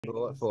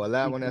Lord, for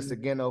allowing us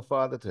again, oh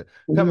Father, to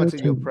come Lord,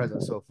 into your thank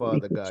presence, oh you,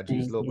 Father God,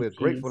 Jesus, thank Lord. you, We're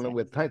grateful and Jesus.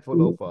 we're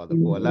thankful, oh Thank Father, for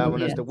you,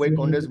 allowing us to yes, wake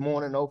on yes. this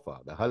morning, oh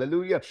Father.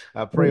 Hallelujah.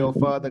 I pray, oh Thank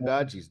you, Father Lord.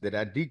 God, Jesus, that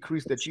I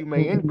decrease that you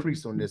may Hallelujah.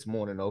 increase on this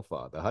morning, oh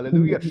Father.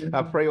 Hallelujah.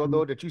 I pray, oh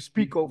Lord, that you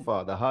speak, oh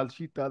Father,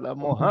 Hallelujah, la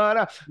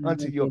mohana,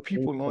 unto your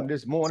people on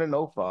this morning,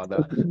 oh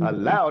Father.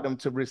 Allow them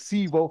to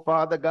receive, oh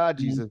Father God,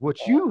 Jesus,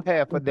 what you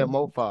have for them,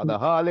 oh Father.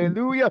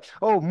 Hallelujah.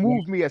 Oh, Yes,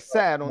 move me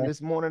aside on yes.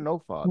 this morning, oh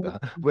Father.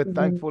 We're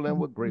thankful and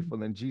we're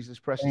grateful. In Jesus'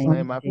 precious Thank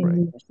name I you, pray.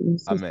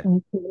 Jesus.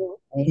 Amen.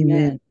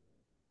 Amen.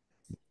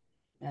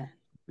 Amen.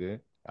 Good.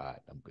 All right,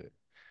 I'm good.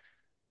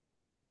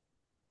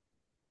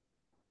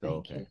 So Thank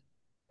okay. you.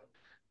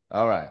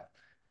 All right.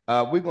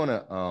 We're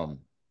gonna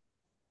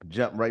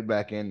jump right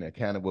back in the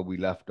kind of where we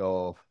left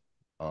off.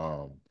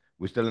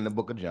 We're still in the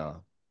book of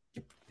John,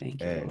 Thank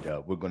you, and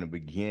Lord. we're gonna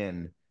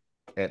begin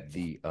at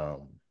the I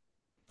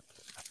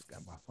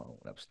forgot my phone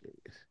upstairs.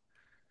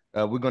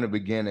 We're gonna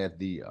begin at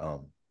the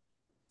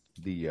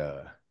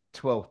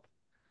 12th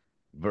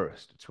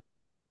verse.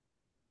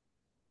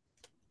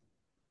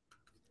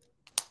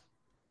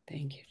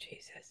 Thank you,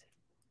 Jesus.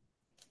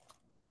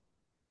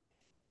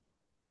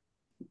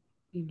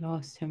 We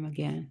lost him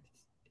again.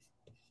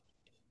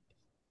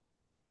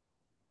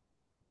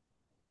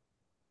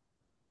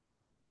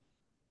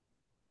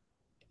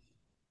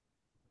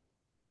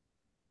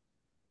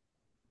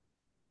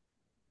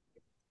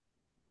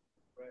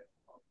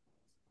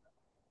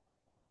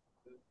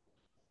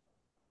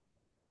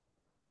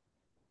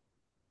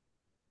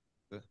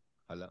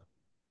 Hello.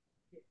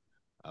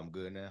 I'm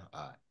good now.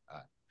 All right. All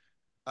right.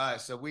 All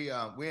right. So we're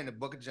in the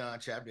book of John,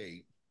 chapter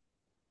 8,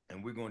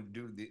 and we're going to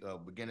do the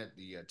begin at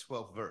the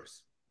 12th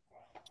verse.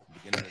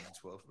 Beginning of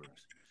the 12th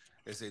verse.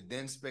 It said,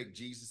 Then spake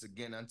Jesus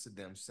again unto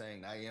them,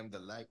 saying, I am the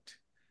light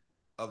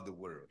of the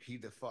world. He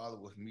that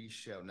followeth me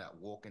shall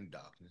not walk in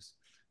darkness,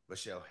 but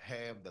shall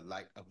have the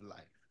light of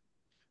life.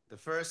 The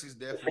Pharisees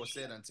therefore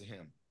said unto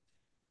him,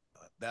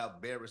 Thou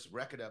bearest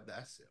record of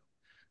thyself.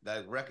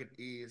 Thy record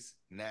is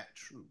not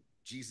true.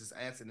 Jesus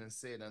answered and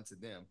said unto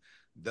them,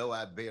 Though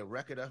I bear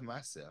record of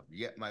myself,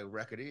 yet my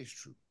record is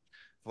true.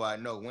 For I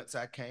know whence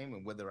I came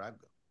and whither I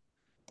go.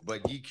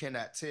 But ye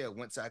cannot tell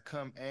whence I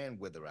come and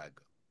whither I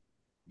go.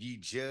 Ye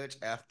judge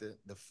after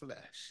the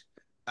flesh.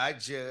 I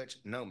judge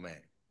no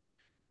man.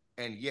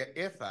 And yet,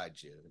 if I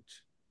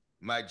judge,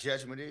 my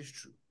judgment is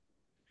true.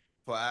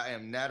 For I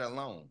am not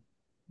alone,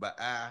 but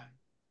I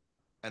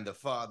and the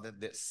Father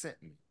that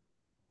sent me.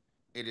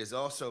 It is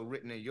also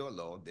written in your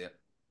law that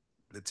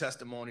the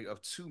testimony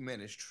of two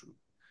men is true.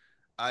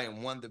 I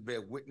am one that bear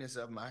witness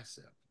of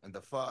myself, and the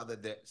Father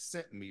that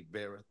sent me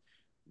beareth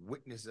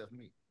witness of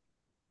me.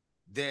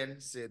 Then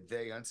said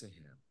they unto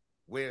him,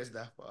 Where is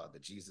thy Father?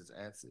 Jesus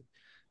answered,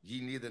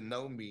 Ye neither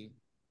know me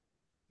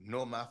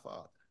nor my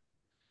Father.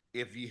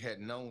 If ye had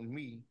known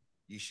me,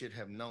 ye should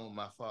have known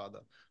my Father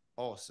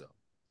also.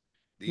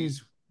 Hmm.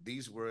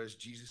 These words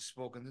Jesus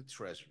spoke in the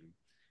treasury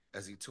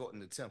as he taught in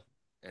the temple,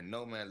 and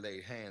no man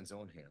laid hands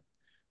on him,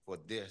 for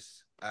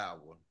this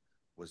hour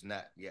was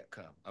not yet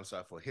come. I'm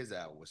sorry, for his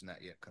hour was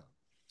not yet come.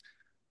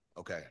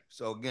 Okay,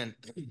 so again,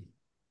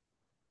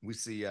 we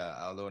see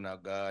our Lord and our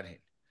God.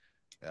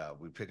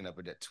 We're picking up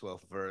at that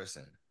 12th verse,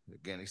 and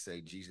again, he say,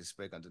 Jesus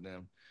spake unto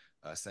them,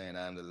 saying,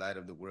 I am the light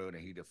of the world,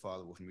 and he that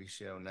followeth me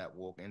shall not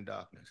walk in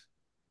darkness,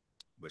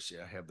 but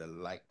shall have the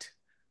light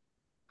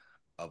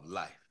of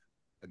life.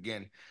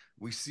 Again,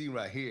 we see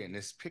right here, and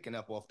it's picking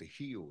up off the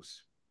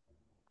heels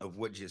of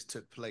what just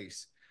took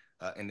place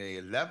in the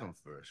 11th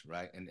verse,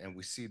 right? And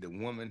we see the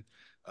woman,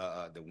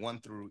 the 1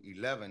 through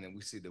 11, and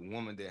we see the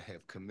woman that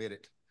have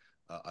committed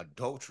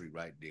adultery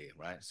right there,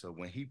 right? So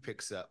when he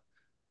picks up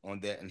on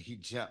that and he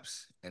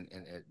jumps and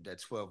at that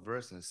 12th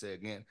verse and say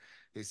again,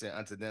 he said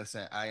unto them,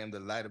 saying, I am the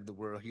light of the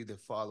world. He that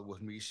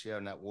followeth me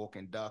shall not walk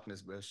in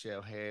darkness, but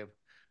shall have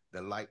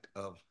the light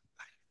of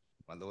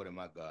life. My Lord and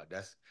my God.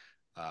 That's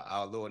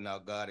our Lord and our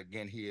God.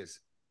 Again, he is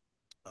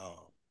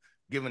um,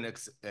 giving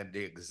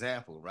the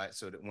example, right?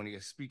 So that when he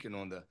is speaking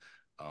on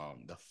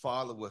the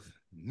follow with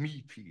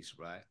me piece,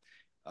 right?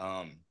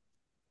 Um,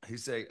 he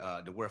say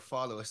the word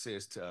follower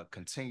says to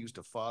continues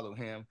to follow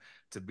him,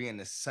 to be in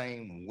the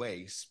same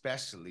way,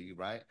 especially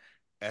right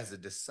as a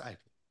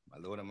disciple. My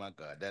Lord and my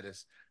God, that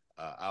is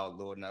our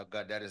Lord and our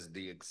God. That is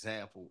the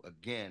example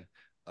again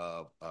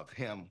of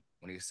him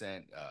when he's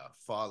saying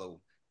follow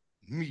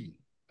me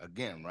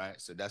again, right?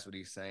 So that's what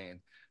he's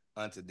saying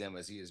unto them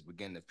as he is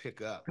beginning to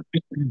pick up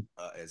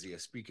as he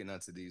is speaking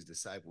unto these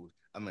disciples.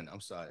 I mean, I'm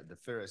sorry, the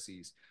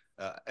Pharisees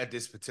at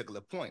this particular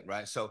point,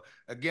 right? So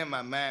again,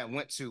 my mind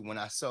went to when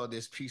I saw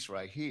this piece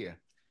right here.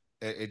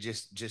 It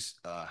just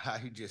how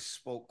he just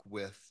spoke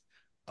with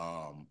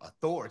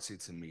authority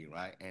to me,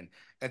 right?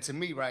 And to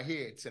me, right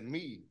here, to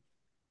me,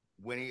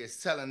 when he is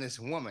telling this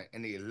woman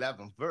in the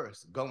 11th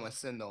verse, go and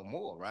sin no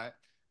more, right?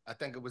 I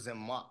think it was in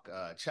Mark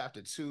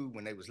chapter 2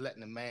 when they was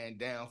letting the man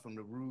down from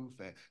the roof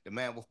and the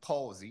man with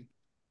palsy,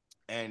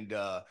 and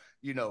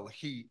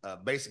he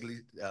basically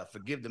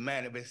forgive the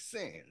man of his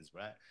sins,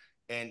 right?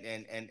 And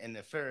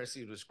the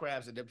Pharisees, the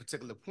scribes at that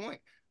particular point,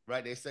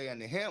 right? They say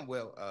unto him,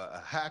 well,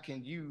 how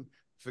can you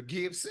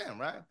forgive sin,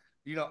 right?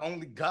 You know,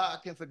 only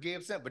God can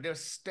forgive sin, but they're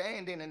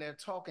standing and they're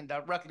talking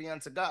directly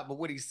unto God. But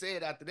what he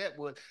said after that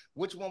was,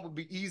 which one would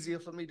be easier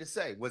for me to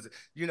say? Was it,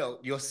 you know,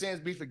 your sins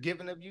be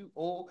forgiven of you,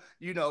 or,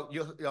 you know,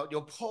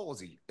 your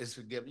palsy is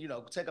forgiven, you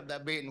know, take up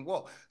that bed and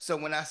walk. So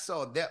when I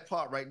saw that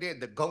part right there,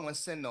 the go and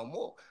sin no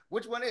more,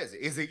 which one is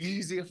it? Is it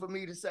easier for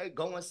me to say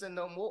go and sin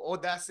no more, or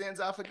thy sins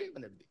are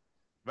forgiven of thee?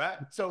 Right?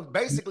 So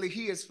basically,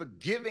 he is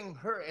forgiving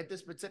her at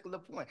this particular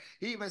point.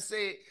 He even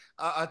said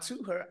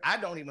to her, I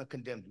don't even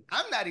condemn you.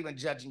 I'm not even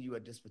judging you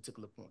at this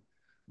particular point.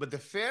 But the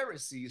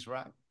Pharisees,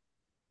 right?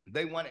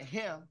 They wanted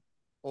him,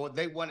 or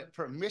they wanted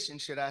permission,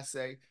 should I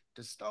say,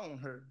 to stone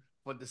her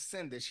for the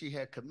sin that she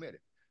had committed.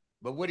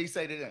 But what did he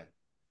say to them?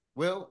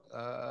 Well,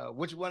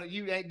 which one of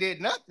you ain't did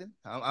nothing?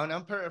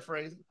 I'm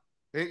paraphrasing.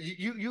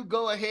 You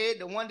go ahead,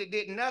 the one that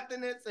did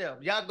nothing itself.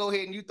 Y'all go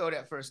ahead and you throw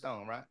that first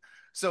stone, right?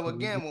 So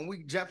again, when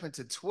we jump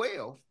into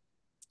 12,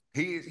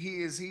 he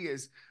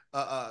is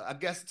I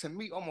guess to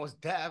me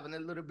almost diving a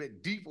little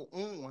bit deeper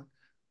on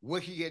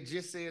what he had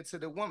just said to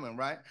the woman,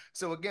 right?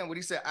 So again, what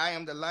he said, I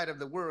am the light of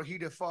the world. He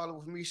that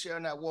followeth me shall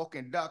not walk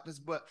in darkness,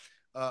 but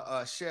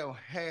shall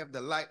have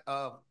the light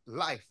of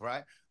life,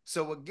 right?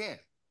 So again,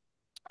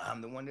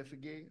 I'm the one that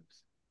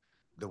forgives.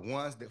 The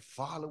ones that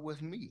follow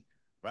with me,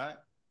 right?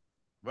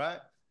 Right?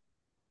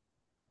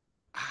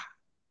 I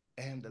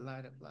am the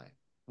light of life.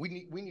 We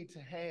need to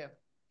have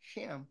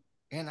him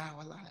in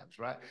our lives,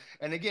 right?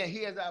 And again, he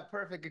is our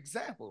perfect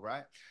example,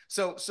 right?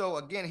 So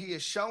again, he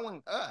is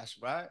showing us,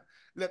 right?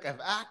 Look, if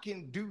I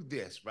can do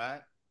this,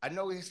 right? I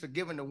know he's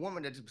forgiven the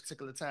woman at this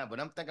particular time, but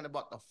I'm thinking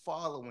about the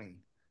following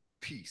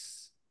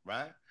piece,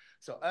 right?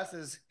 So us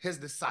as his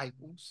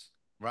disciples,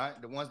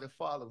 right? The ones that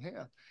follow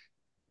him,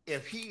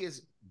 if he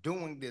is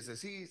doing this,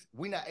 as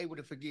we're not able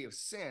to forgive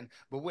sin,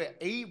 but we're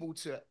able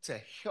to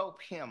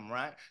help him,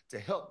 right? To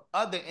help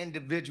other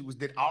individuals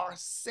that are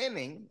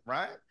sinning,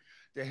 right?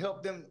 To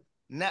help them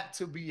not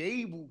to be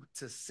able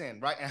to sin,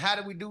 right? And how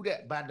do we do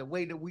that? By the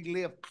way that we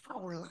live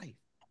our life.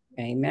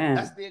 Amen.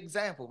 That's the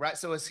example, right?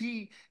 So as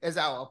he is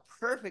our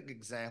perfect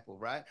example,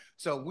 right?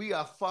 So we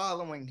are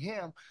following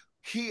him.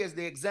 He is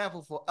the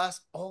example for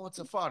us all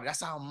to follow.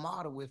 That's our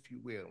model, if you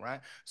will, right?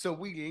 So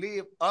we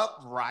live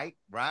upright,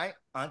 right,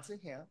 unto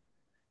him,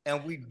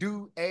 and we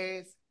do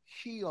as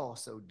he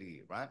also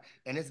did, right?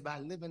 And it's by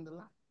living the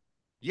life.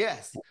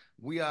 Yes,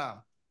 we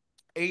are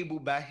able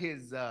by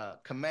his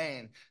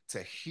command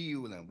to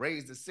heal and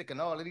raise the sick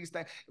and all of these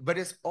things, but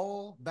it's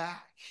all by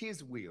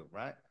his will,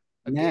 right?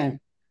 Again,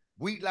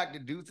 we like to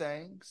do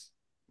things,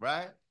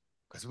 right?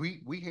 Because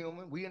we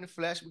human, we in the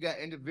flesh, we got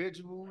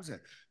individuals and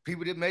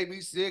people that may be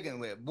sick, and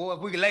boy, if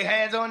we can lay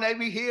hands on, they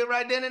be healed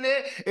right then and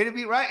there, it'll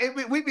be right,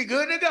 we be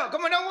good to go.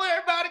 Come on, don't worry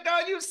about it,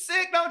 God. You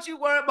sick, don't you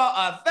worry about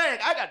a thing.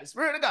 I got the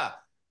Spirit of God.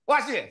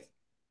 Watch this.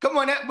 Come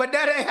on, but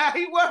that ain't how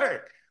he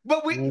works.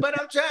 But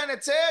I'm trying to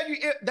tell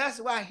you, that's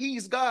why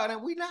he's God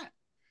and we not.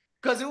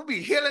 Because it will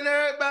be healing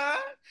everybody.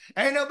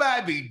 Ain't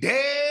nobody be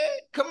dead.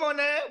 Come on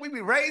now. We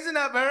be raising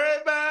up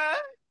everybody.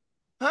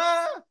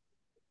 Huh?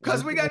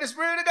 Because we got the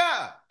Spirit of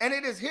God. And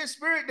it is his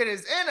Spirit that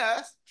is in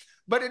us,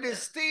 but it is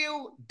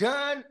still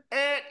done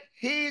at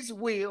his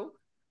will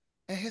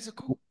and his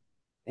accord.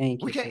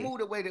 We can't move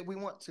the way that we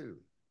want to.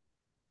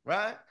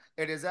 Right?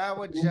 It is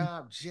our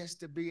job just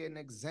to be an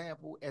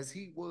example as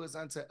he was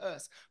unto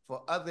us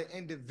for other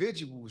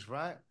individuals,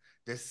 right?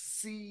 To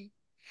see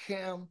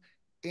him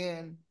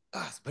in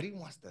us. But he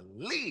wants to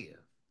live.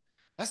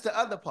 That's the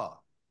other part.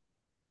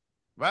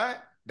 Right?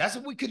 That's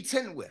what we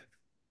contend with.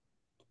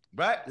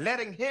 Right?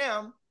 Letting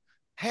him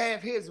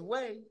have his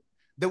way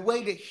the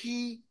way that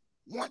he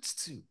wants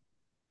to.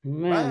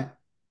 Right?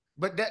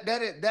 But that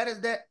is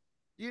that,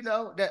 you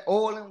know, that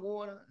oil and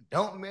water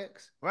don't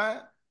mix,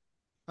 right?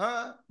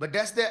 Huh? But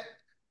that's that.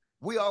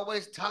 We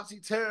always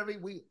topsy-turvy.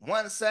 We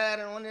one side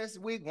on this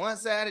week, one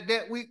side of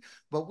that week,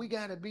 but we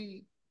got to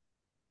be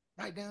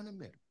right down the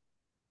middle.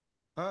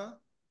 Huh?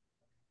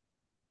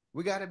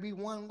 We got to be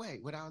one way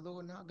with our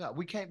Lord and our God.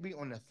 We can't be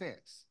on the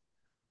fence,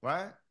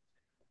 right?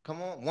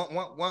 Come on,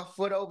 one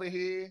foot over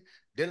here,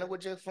 dealing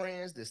with your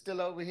friends that's still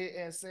over here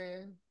in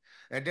sin.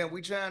 And then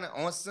we trying to,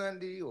 on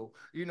Sunday or,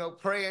 you know,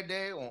 prayer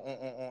day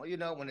or you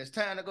know, when it's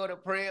time to go to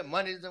prayer,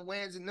 Mondays and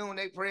Wednesdays,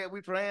 noonday prayer, we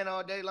praying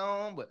all day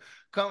long. But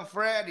come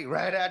Friday,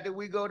 right after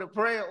we go to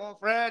prayer on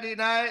Friday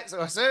nights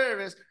or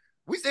service,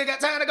 we still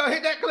got time to go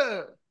hit that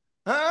club.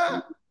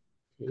 Huh?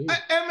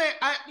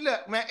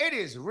 Look, man, it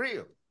is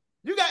real.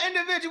 You got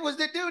individuals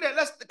that do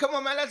that. Come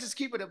on, man, let's just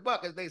keep it a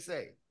buck, as they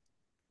say.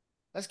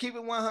 Let's keep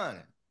it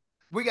 100.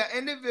 We got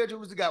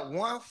individuals that got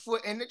one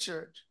foot in the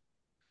church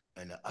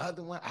and the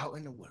other one out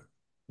in the world.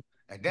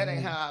 And that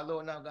ain't how our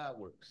Lord and our God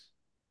works.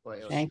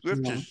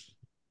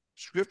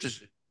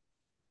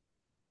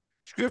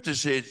 Scripture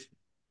says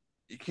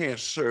you can't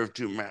serve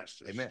two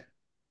masters. Amen.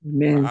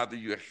 Either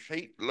you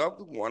love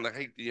the one or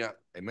hate the other.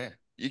 Amen.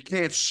 You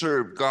can't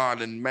serve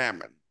God and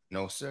mammon.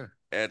 No, sir.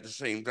 At the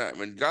same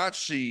time. And God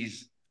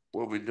sees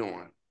what we're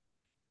doing.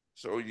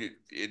 So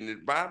in the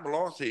Bible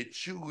also says,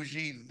 choose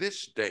ye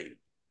this day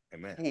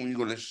Amen. whom you're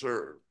going to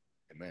serve.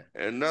 Amen.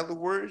 In other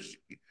words,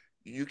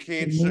 you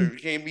can't Amen. serve. You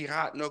can't be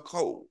hot nor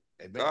cold.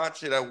 Amen. God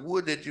said, I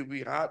would that you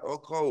be hot or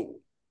cold.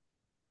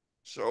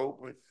 So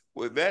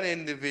with that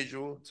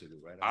individual, To the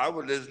right. I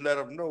would just let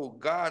them know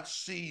God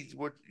sees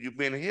what you've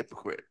been a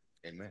hypocrite.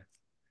 Amen.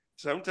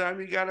 Sometimes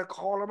you got to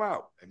call them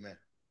out. Amen.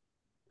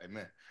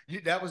 Amen.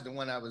 That was the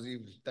one I was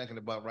even thinking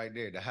about right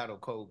there, the hot or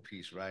cold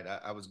piece, right?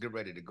 I was good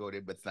ready to go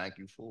there, but thank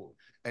you for it.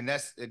 And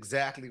that's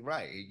exactly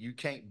right. You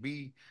can't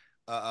be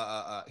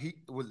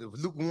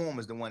lukewarm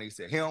is the one he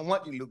said. He don't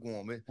want you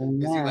lukewarm. It's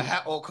either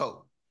hot or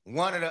cold,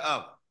 one or the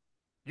other.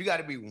 You got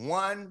to be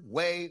one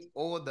way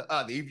or the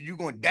other. If you're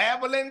going to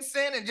dabble in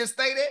sin and just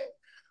stay there,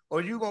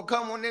 or you're going to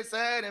come on this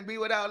side and be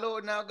with our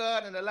Lord and our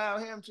God and allow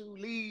him to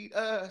lead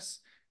us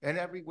in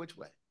every which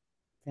way.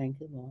 Thank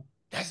you, Lord.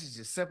 That's just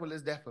as simple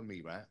as that for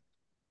me, right?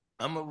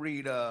 I'm going to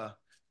read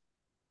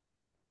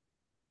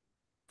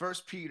 1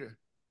 Peter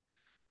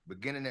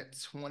beginning at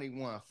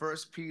 21. 1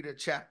 Peter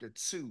chapter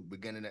 2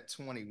 beginning at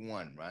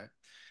 21, right?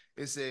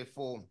 It said,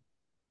 for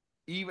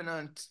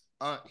even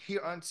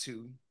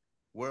hereunto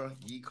were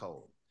ye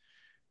called,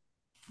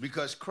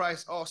 because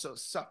Christ also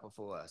suffered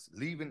for us,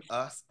 leaving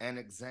us an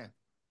example,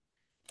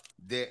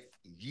 that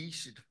ye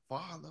should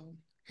follow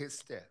his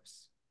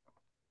steps,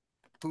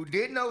 who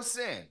did no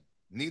sin,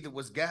 neither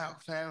was guile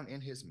found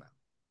in his mouth,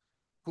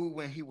 who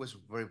when he was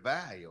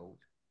reviled,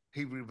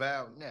 he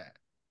reviled not.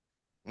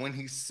 When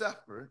he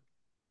suffered,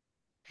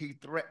 he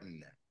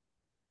threatened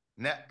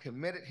not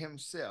committed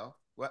himself,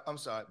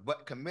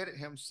 but committed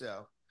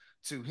himself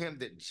to him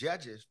that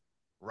judgeth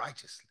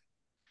righteously,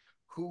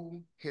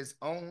 who his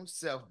own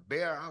self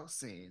bare our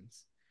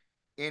sins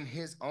in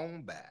his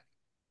own body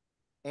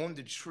on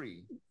the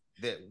tree,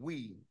 that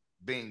we,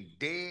 being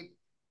dead,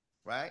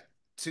 right,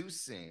 to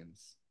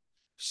sins,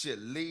 should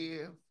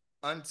live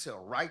unto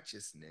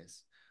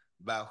righteousness,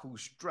 by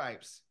whose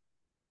stripes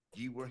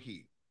ye were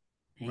healed.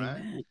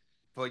 Right? Amen.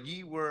 For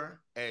ye were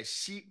as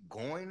sheep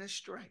going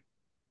astray,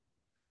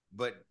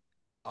 but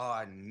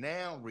are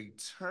now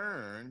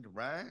returned,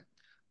 right,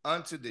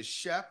 unto the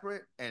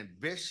shepherd and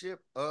bishop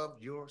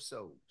of your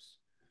souls.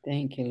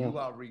 Thank you, Lord. You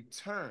are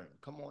returned,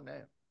 come on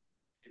now,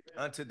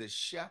 unto the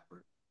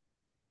shepherd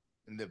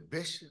and the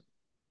bishop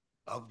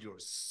of your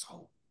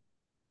soul.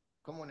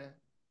 Come on now.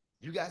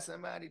 You got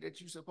somebody that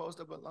you're supposed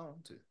to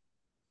belong to.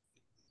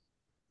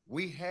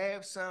 We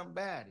have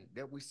somebody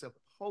that we're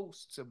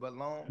supposed to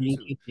belong Thank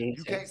to. you, Jesus.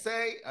 You can't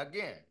say,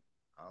 again,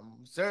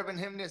 I'm serving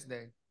him this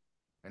day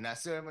and not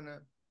serving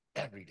him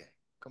every day.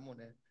 Come on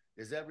now.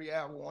 There's every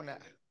hour on the hour.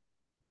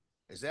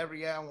 It's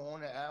every hour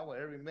on the hour,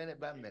 every minute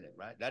by minute,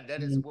 right?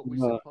 That is what we're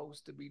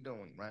supposed to be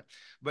doing, right?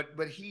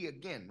 But he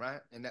again,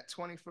 right, in that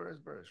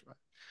 21st verse, right?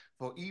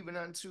 For even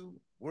unto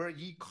were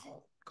ye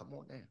called. Come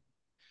on now.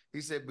 He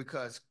said,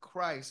 because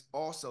Christ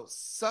also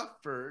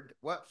suffered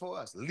what for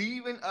us?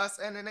 Leaving us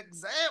an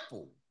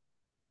example.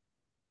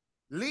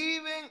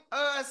 Leaving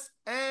us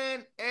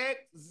an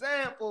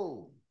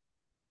example.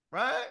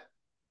 Right?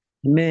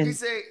 Amen. He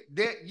said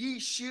that ye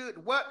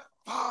should what?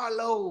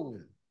 Follow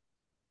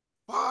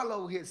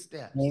his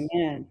steps.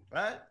 Amen.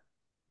 Right?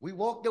 We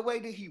walk the way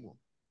that he walked.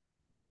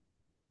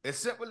 As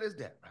simple as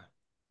that, right?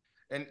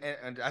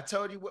 And I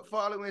told you what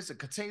following is. It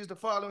continues to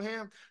follow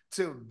him,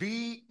 to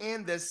be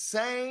in the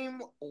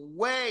same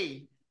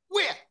way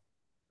with.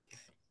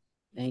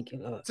 Thank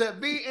you, Lord. To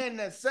be in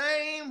the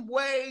same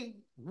way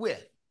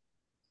with.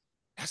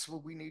 That's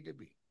what we need to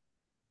be.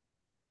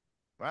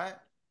 Right?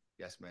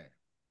 Yes, ma'am.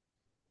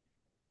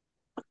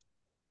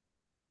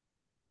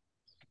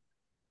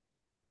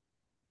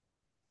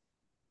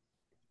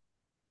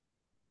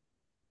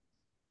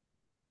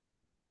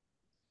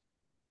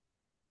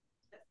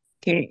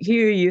 Can't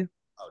hear you.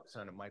 Oh,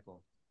 turn the mic on.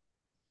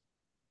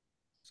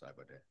 Sorry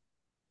about that.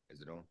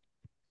 Is it on?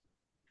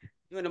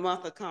 During the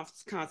month of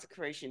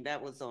consecration,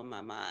 that was on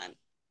my mind.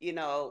 You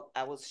know,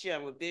 I was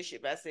sharing with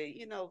Bishop. I said,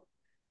 you know,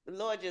 the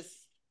Lord just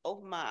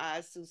opened my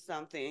eyes to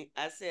something.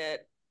 I said,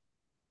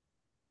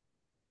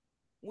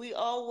 we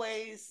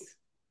always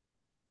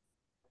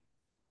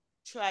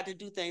try to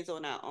do things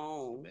on our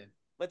own. Amen.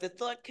 But the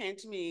thought came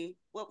to me,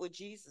 what would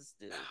Jesus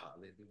do?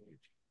 Hallelujah.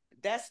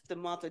 That's the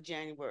month of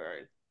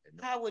January. Amen.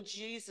 How would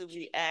Jesus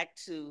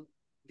react to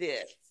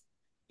this?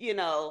 You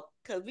know,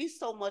 because we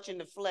so much in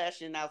the flesh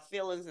and our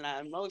feelings and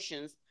our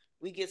emotions,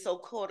 we get so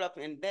caught up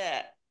in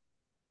that.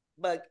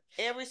 But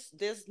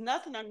there's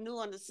nothing new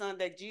under the sun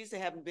that Jesus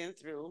haven't been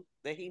through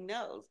that he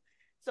knows.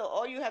 So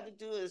all you have to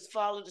do is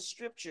follow the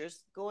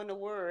scriptures, go in the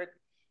word,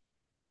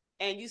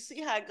 and you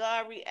see how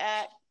God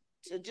reacts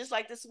to just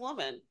like this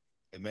woman.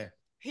 Amen.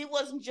 He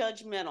wasn't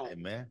judgmental.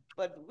 Amen.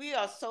 But we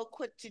are so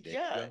quick to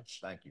judge.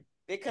 Thank you.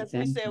 Because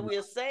we say we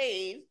are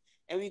saved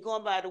and we're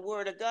going by the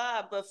word of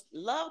God, but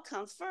love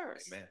comes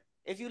first. Amen.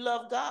 If you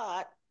love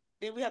God,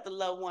 then we have to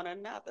love one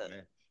another.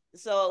 Amen.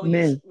 So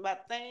my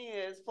thing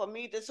is, for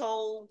me, this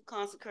whole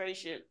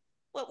consecration,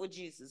 what would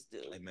Jesus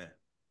do? Amen.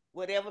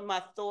 Whatever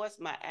my thoughts,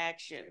 my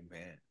action.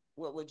 Amen.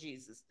 What would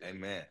Jesus do?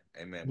 Amen.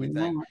 Amen. We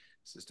thank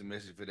Sister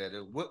Missy for that.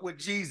 What would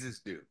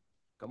Jesus do?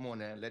 Come on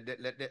now, let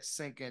that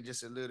sink in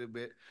just a little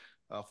bit.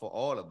 for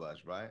all of us,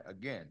 right?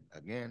 Again,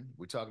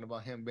 we're talking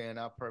about him being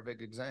our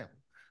perfect example.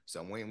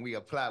 So when we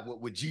apply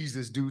what would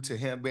Jesus do to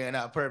him being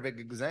our perfect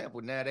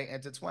example, now they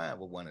intertwine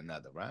with one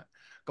another, right?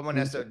 Come on,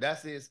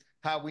 that's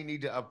how we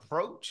need to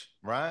approach,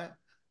 right?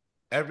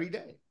 Every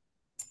day.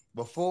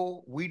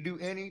 Before we do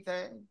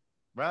anything,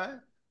 right?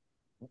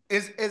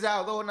 Is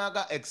our Lord now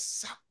God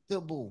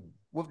acceptable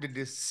with the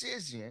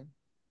decision,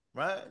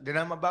 right, that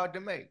I'm about to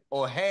make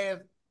or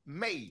have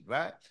made,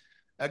 right?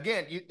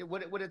 Again,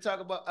 would it talk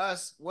about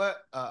us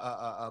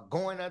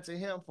going unto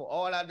him for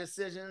all our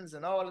decisions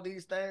and all of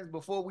these things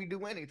before we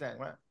do anything,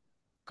 right?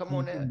 Come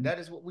on now. That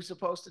is what we're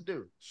supposed to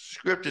do.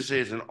 Scripture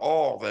says in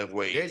all their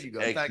ways, there you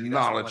go.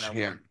 acknowledge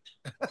him.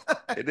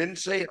 It didn't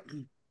say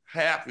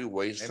half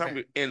ways,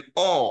 something in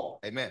all.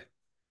 Amen.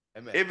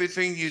 Amen.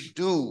 Everything you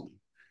do,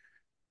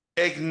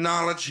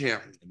 acknowledge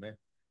him. Amen.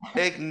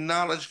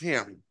 Acknowledge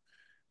him.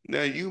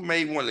 Now you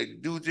may want to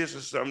do this or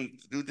something,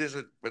 do this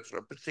a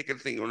particular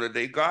thing on the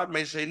day. God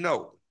may say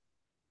no.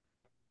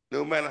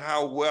 No matter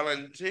how well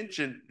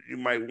intentioned you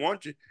might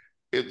want to,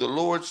 if the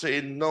Lord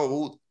say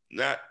no,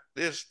 not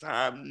this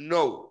time,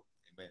 no.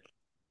 Amen.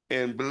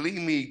 And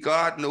believe me,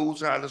 God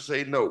knows how to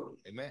say no.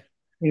 Amen.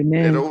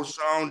 Amen. That old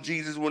song,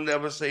 Jesus will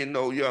never say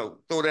no. Yo,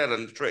 throw that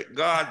on the track.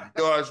 God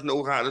does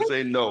know how to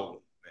say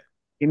no.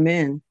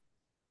 Amen.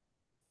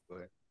 Go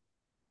ahead.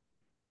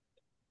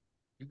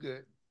 You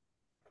good?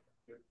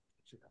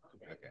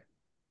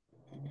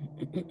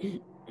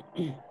 Okay.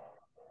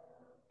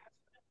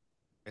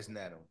 It's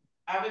not on.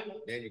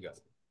 There you go.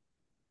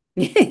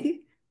 And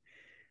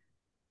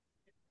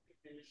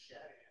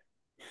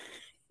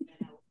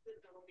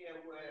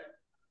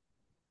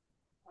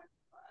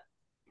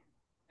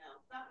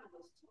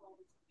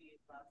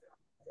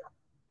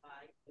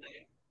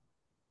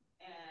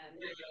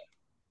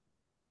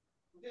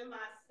within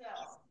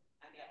myself,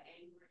 I got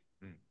angry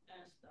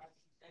and stuff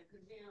and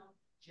condemned,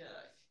 judge.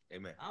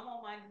 Amen. I'm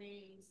on my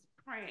knees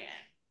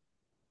praying,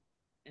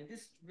 and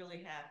this really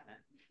happened.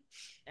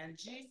 And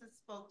Jesus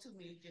spoke to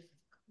me just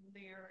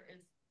clear as,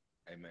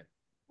 amen.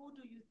 Who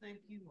do you think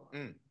you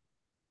are?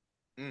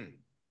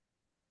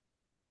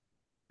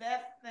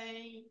 That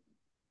thing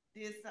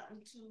did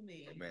something to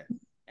me. Amen.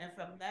 And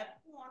from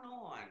that point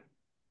on,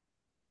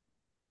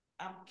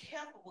 I'm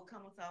careful what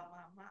comes out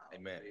my mouth.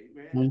 Amen.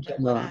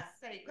 And what I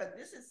say, because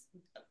this is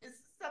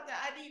something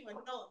I didn't even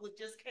know it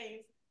just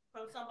came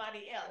from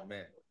somebody else.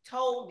 Amen.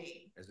 Told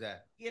me.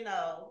 Exactly. You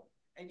know,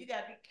 and you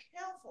got to be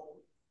careful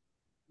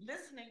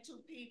listening to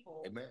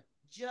people. Amen.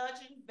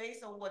 Judging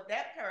based on what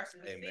that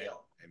person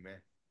feels.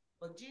 Amen.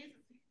 But Jesus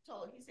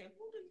he said,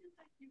 who do you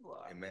think you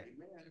are? Amen.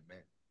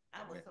 Amen.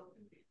 I was so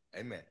convinced.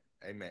 Amen.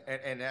 Amen.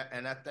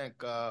 And I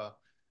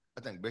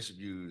think Bishop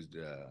used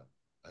a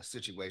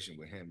situation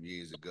with him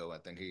years ago. I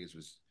think he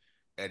was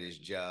at his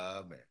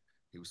job and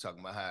he was talking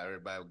about how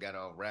everybody got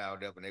all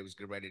riled up and they was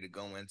getting ready to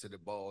go into the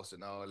boss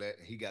and all that.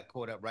 And he got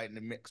caught up right in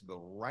the mix. But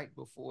right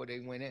before they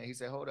went in, he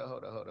said, hold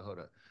up.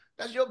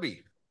 That's your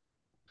beef.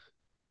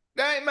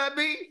 That ain't my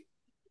beef.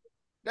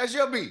 That's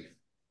your beef.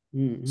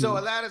 Mm-hmm. So a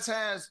lot of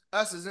times,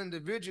 us as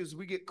individuals,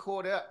 we get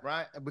caught up,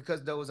 right?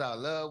 Because those are our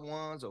loved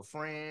ones or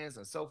friends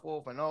and so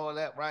forth and all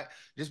that, right?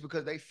 Just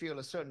because they feel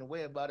a certain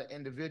way about an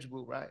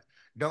individual, right?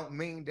 Don't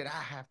mean that I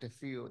have to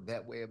feel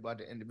that way about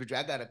the individual.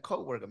 I got a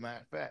coworker,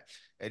 matter of fact,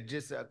 and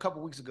just a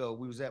couple weeks ago,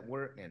 we was at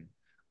work and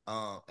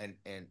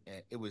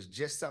it was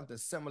just something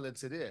similar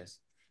to this.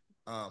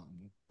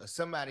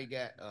 Somebody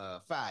got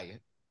fired.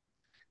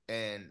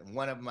 And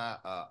one of my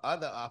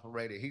other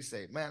operator, he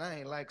said, man, I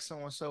ain't like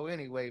so-and-so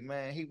anyway,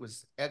 man. He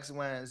was X,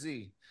 Y, and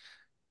Z.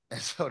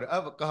 And so the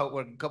other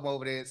coworker come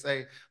over there and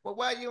say, well,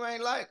 why you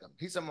ain't like him?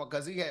 He said, well,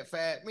 because he had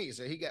fired me.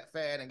 So he got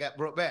fired and got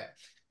brought back.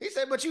 He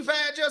said, but you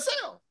fired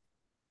yourself.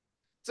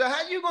 So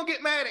how you going to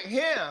get mad at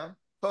him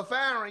for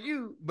firing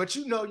you, but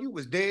you know you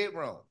was dead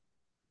wrong?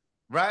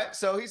 Right?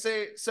 So he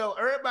said, so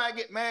everybody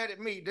get mad at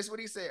me. This is what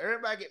he said.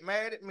 Everybody get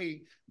mad at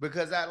me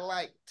because I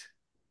liked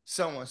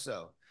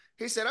so-and-so.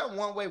 He said, I'm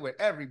one way with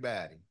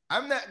everybody.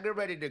 I'm not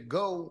ready to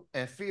go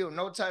and feel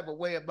no type of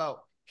way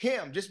about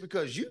him just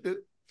because you do.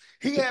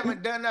 He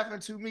haven't done nothing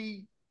to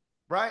me,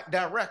 right,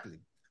 directly.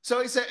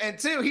 So he said,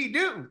 until he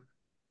do,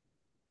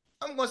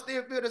 I'm going to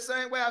still feel the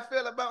same way I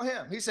feel about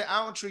him. He said,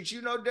 I don't treat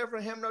you no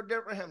different, him no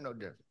different, him no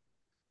different.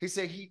 He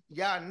said,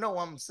 y'all know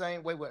I'm the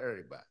same way with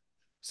everybody.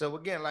 So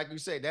again, like you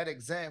say, that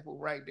example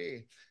right there,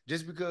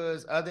 just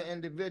because other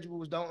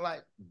individuals don't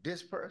like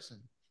this person,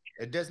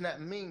 it does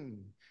not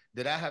mean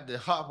that I have to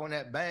hop on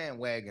that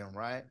bandwagon,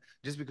 right?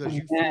 Just because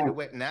you feel the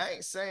way. Now, I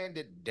ain't saying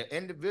that the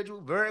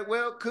individual very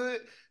well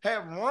could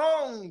have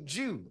wronged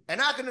you. And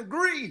I can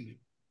agree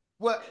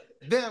with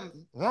them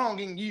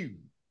wronging you.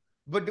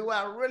 But do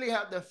I really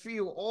have to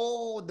feel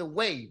all the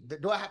way?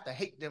 Do I have to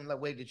hate them the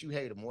way that you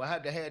hate them? Or I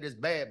have to have this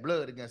bad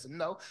blood against them?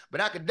 No,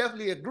 but I can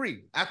definitely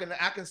agree. I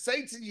can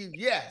say to you,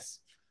 yes,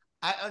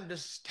 I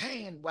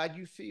understand why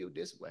you feel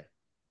this way,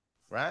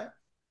 right?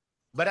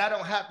 But I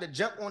don't have to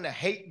jump on the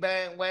hate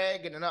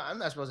bandwagon, and I'm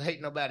not supposed to hate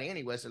nobody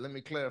anyway, so let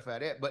me clarify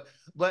that.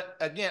 But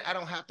again, I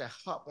don't have to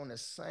hop on the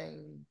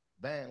same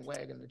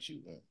bandwagon that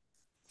you want.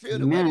 Feel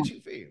the way that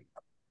you feel.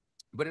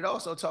 But it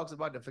also talks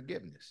about the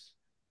forgiveness.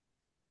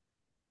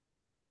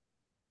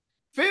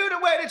 Feel the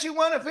way that you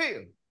want to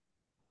feel.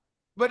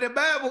 But the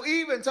Bible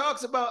even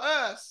talks about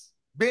us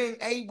being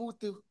able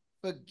to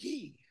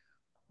forgive.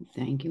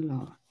 Thank you,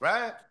 Lord.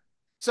 Right?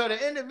 So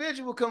the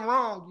individual can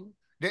wrong you.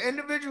 The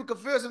individual can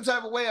feel some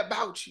type of way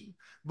about you.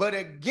 But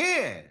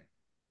again,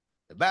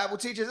 the Bible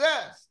teaches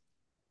us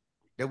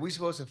that we're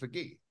supposed to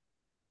forgive.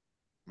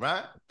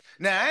 Right?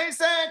 Now, I ain't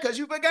saying because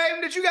you forgave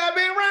him that you got to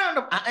be around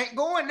him. I ain't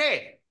going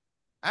there.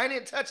 I ain't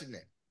even touching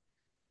that.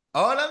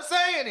 All I'm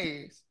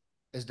saying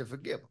is to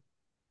forgive him.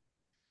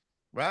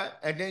 Right?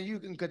 And then you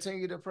can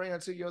continue to pray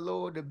unto your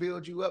Lord to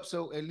build you up.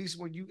 So at least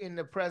when you in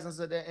the presence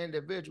of that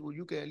individual,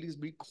 you can at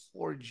least be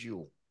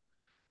cordial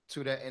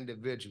to that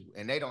individual.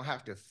 And they don't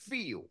have to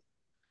feel,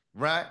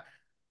 right?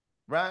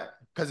 Right?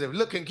 Because if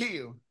look and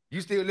kill,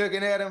 you still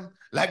looking at them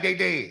like they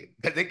dead.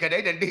 Because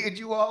they done did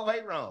you all the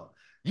way wrong.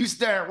 You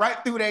staring right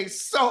through their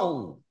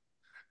soul.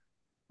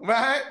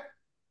 Right?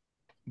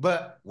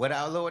 But with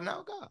our Lord and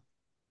our God.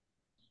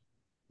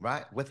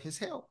 Right? With his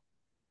help.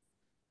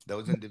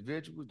 Those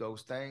individuals,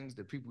 those things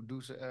that people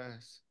do to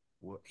us,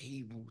 we're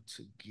able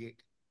to get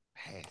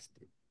past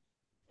it,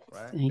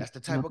 right? That's the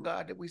type of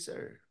God that we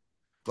serve.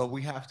 But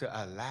we have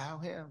to allow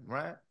him,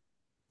 right?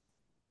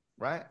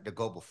 Right? To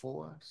go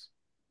before us,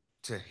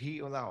 to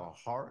heal our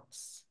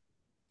hearts,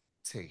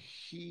 to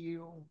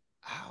heal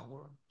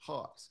our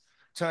hearts.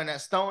 Turn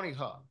that stony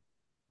heart,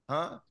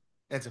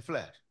 into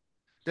flesh.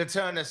 To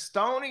turn the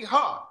stony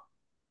heart,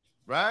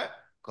 right?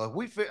 Because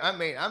we feel, I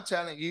mean, I'm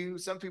telling you,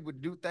 some people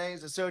do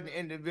things to certain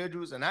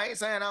individuals, and I ain't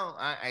saying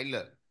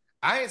look,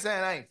 I ain't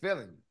saying I ain't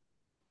feeling you,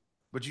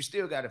 but you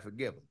still got to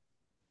forgive them.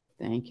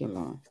 Thank you,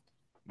 Lord.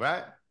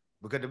 Right?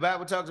 Because the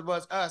Bible talks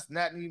about us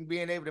not even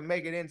being able to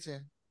make it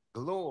into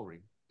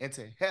glory,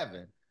 into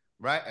heaven,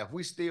 right? If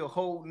we still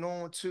holding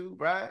on to,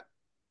 right?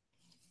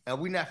 And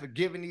we not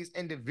forgiving these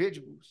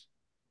individuals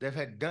that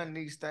have done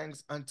these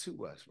things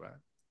unto us, right?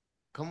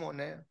 Come on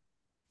now.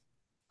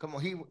 Come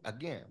on,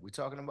 we're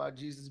talking about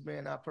Jesus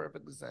being our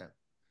perfect example.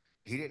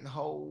 He didn't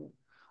hold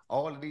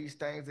all of these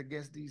things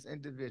against these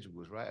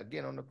individuals, right?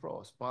 Again, on the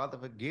cross, Father,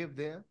 forgive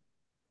them,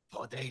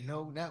 for they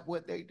know not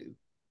what they do.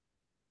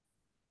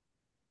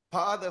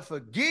 Father,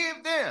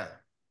 forgive them,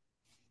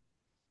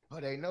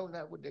 for they know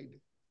not what they do.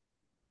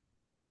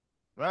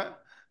 Right?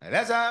 And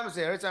that's how I'm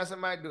saying. Every time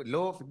somebody do it,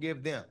 Lord,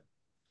 forgive them.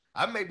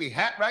 I may be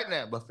hot right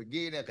now, but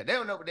forgive them, because they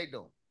don't know what they're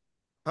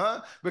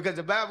doing. Because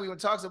the Bible even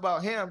talks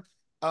about him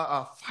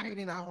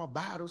fighting our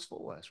battles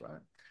for us,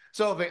 right?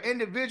 So if an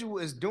individual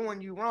is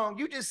doing you wrong,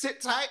 you just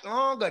sit tight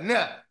long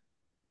enough,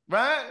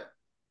 right?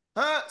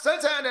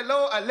 Sometimes the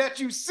Lord will let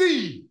you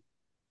see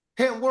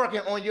him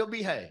working on your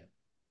behalf.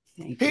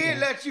 He'll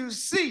let you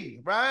see,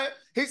 right?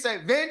 He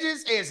said,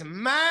 vengeance is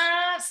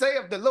mine,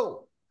 saith the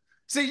Lord.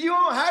 See, you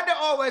don't have to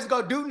always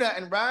go do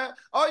nothing, right?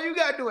 All you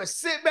got to do is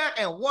sit back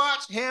and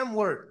watch him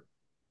work.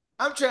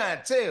 I'm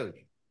trying to tell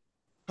you,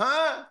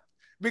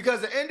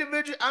 because the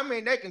individual, I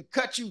mean, they can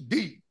cut you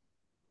deep.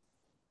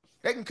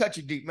 They can cut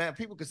you deep, man.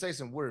 People can say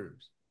some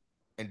words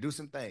and do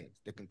some things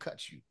that can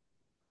cut you,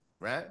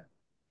 right?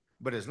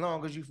 But as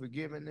long as you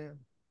forgiving them,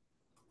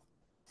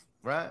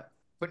 right?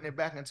 Putting it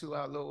back into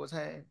our Lord's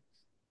hands,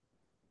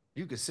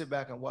 you can sit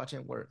back and watch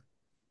him work.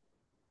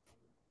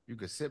 You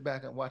can sit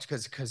back and watch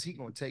because he's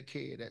going to take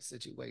care of that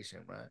situation,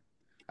 right?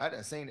 I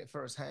done seen it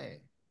firsthand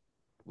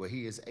where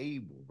he is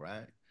able,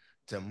 right,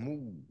 to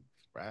move,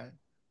 right,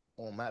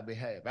 on my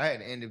behalf. I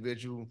had an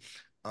individual,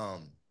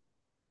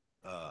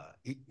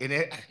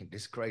 this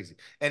is crazy.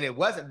 And it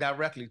wasn't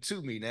directly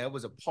to me. Now, it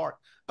was a part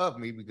of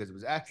me because it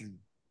was actually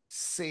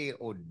said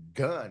or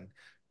done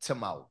to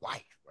my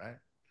wife, right?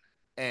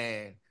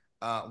 And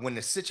when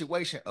the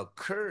situation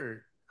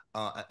occurred,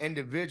 an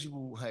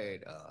individual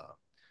had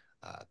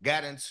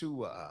got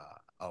into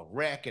a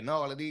wreck and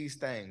all of these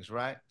things,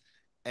 right?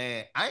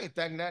 And I ain't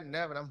thinking nothing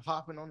of it. I'm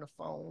hopping on the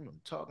phone.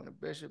 I'm talking to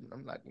Bishop. And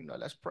I'm like,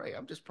 let's pray.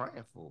 I'm just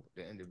praying for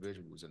the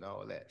individuals and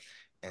all that.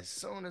 As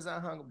soon as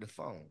I hung up the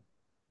phone,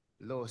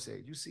 the Lord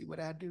said, you see what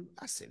I do?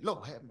 I said,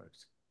 Lord, have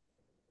mercy.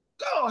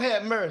 Lord,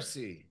 have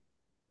mercy.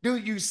 Do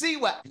you see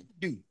what I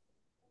do?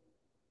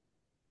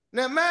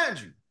 Now,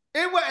 mind you,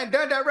 it wasn't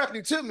done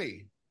directly to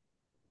me,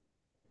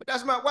 but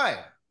that's my wife.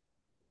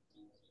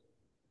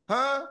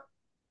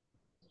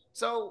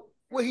 So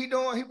what he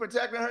doing? He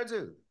protecting her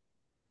too.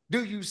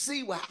 Do you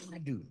see what I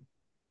do?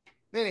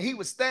 Then he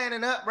was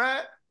standing up,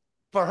 right,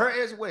 for her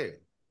as well.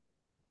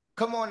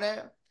 Come on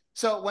now.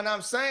 So what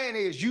I'm saying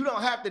is you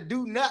don't have to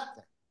do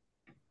nothing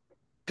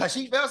because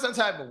she felt some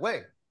type of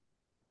way,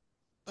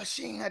 but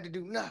she ain't had to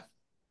do nothing.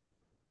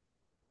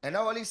 And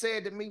all he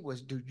said to me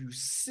was, do you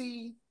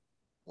see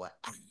what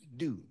I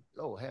do?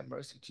 Lord, have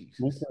mercy,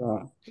 Jesus.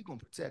 He gonna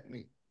protect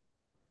me.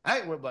 I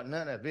ain't worried about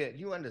none of it.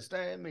 You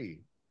understand me?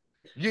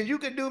 You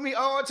can do me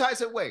all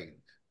types of ways,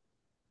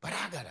 but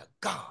I got a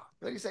God.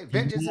 What do you say?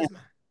 Vengeance is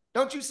mine.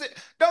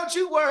 Don't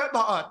you worry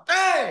about a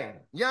thing,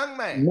 young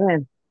man.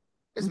 Amen.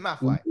 It's my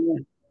fight.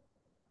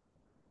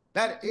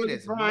 It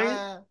is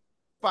my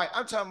fight.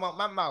 I'm talking about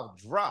my mouth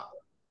drop.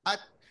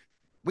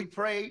 We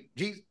prayed.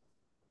 Jesus.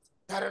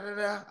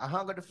 Da-da-da-da. I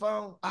hung up the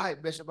phone. All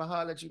right, Bishop, I'll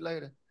holler at you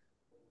later.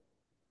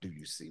 Do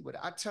you see what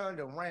I turned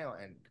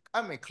around and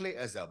I mean clear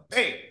as a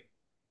bell.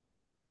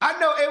 I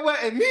know it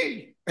wasn't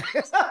me.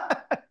 Because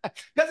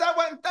I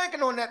wasn't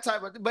thinking on that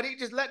type of thing, but he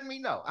just letting me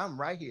know I'm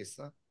right here,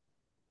 son.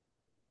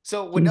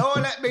 So with all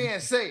that being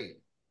said,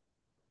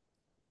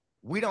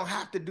 we don't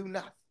have to do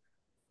nothing.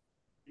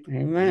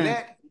 Amen.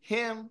 Let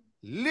him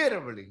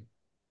literally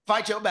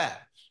fight your battles.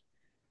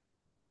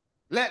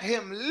 Let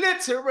him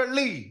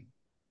literally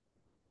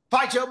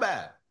fight your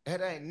battle.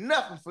 It ain't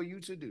nothing for you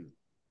to do.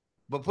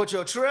 But put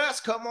your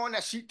trust, come on,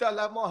 that Shita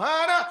La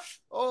Mohana.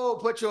 Oh,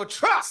 put your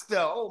trust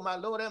there, oh my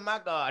Lord and my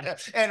God,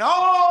 and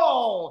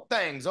all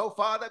things, oh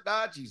Father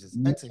God Jesus,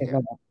 unto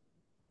him.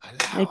 Allow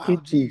Thank you,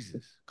 our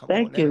Jesus. Come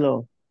Thank on you, now.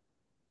 Lord.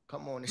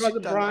 Come on.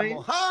 Brother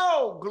Brian.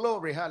 Oh,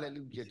 glory,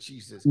 hallelujah,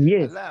 Jesus.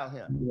 Yes. Allow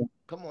him. Yeah.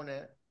 Come on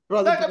now.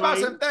 Brother Think about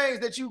Brian. some things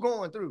that you're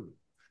going through.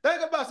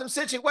 Think about some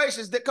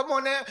situations that, come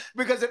on now,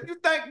 because if you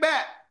think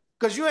back,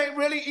 because you ain't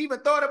really even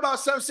thought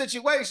about some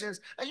situations,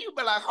 and you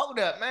be like, hold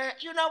up, man.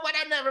 You know what?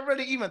 I never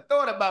really even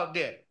thought about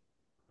that.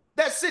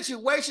 That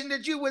situation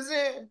that you was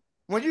in,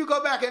 when you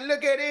go back and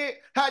look at it,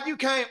 how you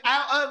came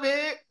out of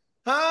it,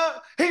 huh?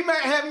 He may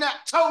have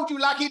not told you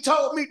like he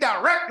told me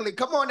directly.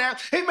 Come on now.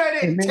 He may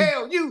didn't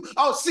tell you,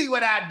 oh, see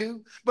what I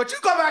do. But you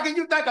go back and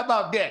you think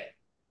about that.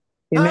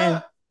 Amen.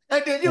 Huh?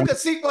 And then you can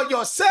see for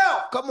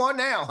yourself, come on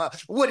now,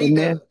 what he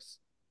Amen. does.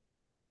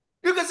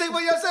 You can see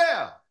for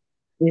yourself.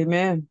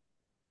 Amen.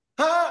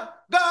 Huh?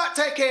 God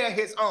take care of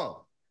his own.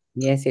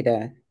 Yes, he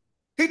does.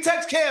 He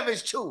takes care of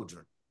his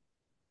children.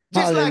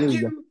 Just Hallelujah.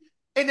 like you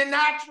in the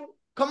natural.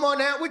 Come on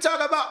now. We talk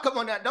about, come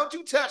on now. Don't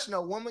you touch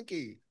no woman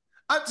kid.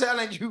 I'm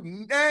telling you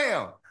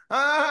now.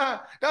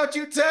 Don't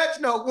you touch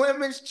no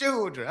women's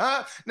children.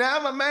 Now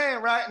I'm a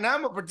man, right? Now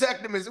I'm going to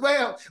protect them as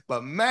well.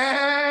 But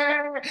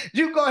man,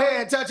 you go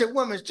ahead and touch a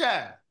woman's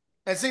child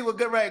and see what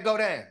good ready go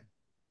down.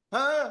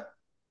 Huh?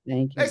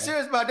 Thank you. They Lord.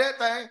 serious about that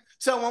thing.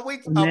 So when we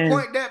Amen.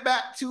 point that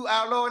back to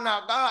our Lord and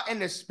our God in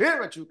the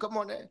spiritual, come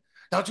on now.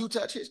 Don't you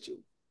touch his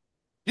children.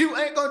 You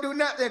ain't going to do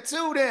nothing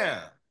to them.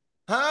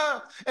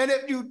 Huh? And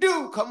if you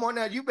do, come on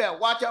now, you better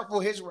watch out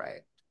for his wrath.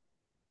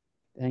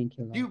 Thank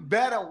you, Lord. You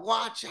better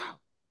watch out.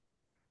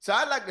 So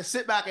I like to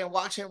sit back and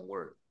watch him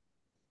work.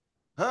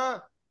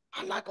 Huh?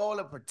 I like all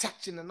the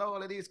protection and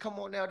all of these. Come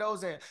on now,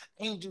 those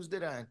angels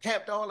that are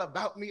encamped all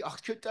about me all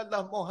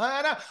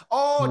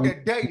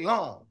the day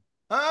long.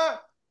 Huh?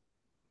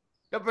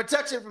 The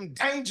protection from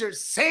danger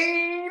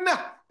seen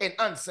and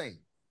unseen.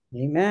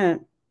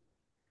 Amen.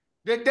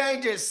 The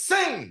danger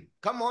seen.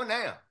 Come on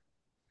now.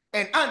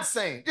 And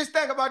unseen. Just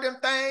think about them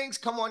things.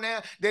 Come on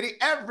now. That he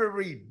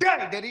every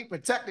day that he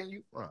protecting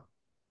you from.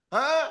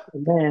 Huh?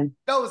 Amen.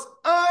 Those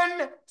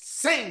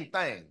unseen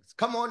things.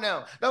 Come on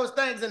now. Those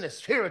things in the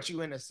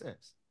spiritual, in a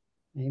sense.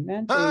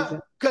 Amen, Huh?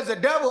 Jesus. Because the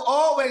devil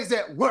always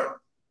at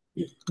work.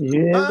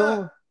 Yeah,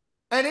 Lord.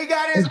 And he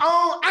got his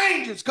own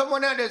angels. Come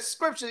on now. The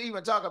scripture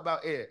even talk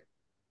about it.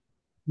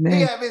 Amen.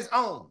 He have his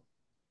own.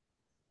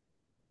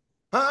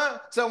 Huh?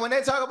 So when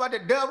they talk about the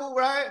devil,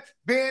 right,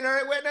 being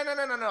everywhere,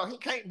 no. He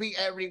can't be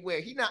everywhere.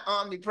 He not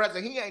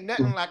omnipresent. He ain't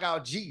nothing like our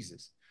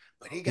Jesus.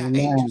 But he got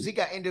angels. He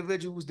got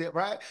individuals that,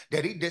 right,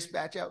 that he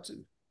dispatch out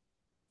to.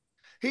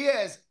 He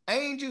has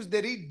angels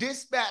that he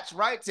dispatch,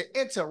 right, to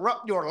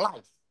interrupt your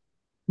life.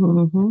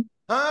 Mm-hmm.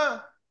 Huh?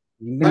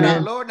 Amen. But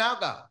our Lord and our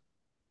God,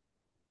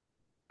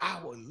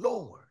 our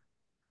Lord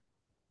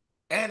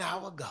and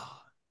our God,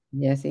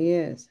 Yes, he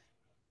is.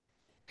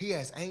 he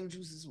has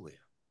angels as well.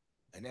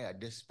 And they are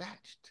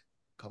dispatched,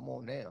 come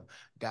on now,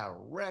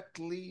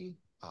 directly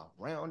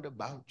around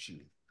about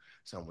you.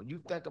 So when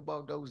you think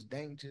about those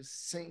dangers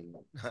seen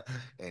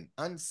and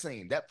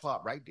unseen, that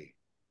part right there,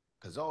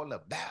 because all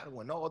the battle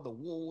and all the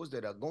wars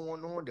that are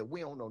going on that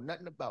we don't know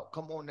nothing about.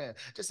 Come on now.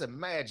 Just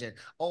imagine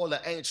all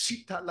the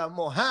ancient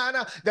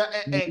Mohana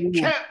that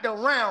encamped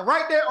around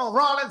right there on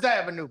Rollins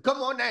Avenue. Come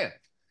on now.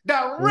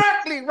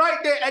 Directly right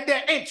there at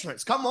their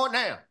entrance. Come on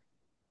now.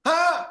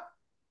 Huh?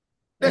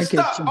 They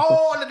stop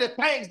all of the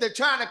things they're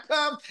trying to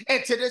come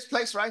into this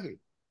place right here.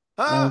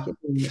 Huh?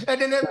 And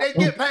then if they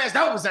get past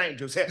those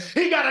angels,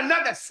 he got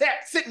another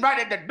set sitting right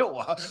at the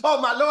door.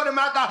 Oh, my Lord and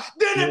my God.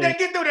 Then if they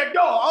get through the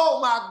door, oh,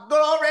 my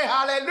glory,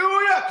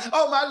 hallelujah.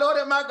 Oh, my Lord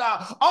and my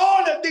God.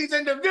 All of these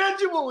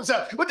individuals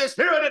with the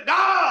Spirit of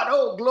God,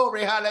 oh,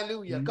 glory,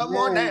 hallelujah. Come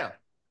on now.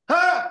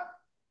 Huh?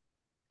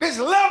 There's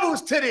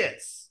levels to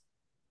this.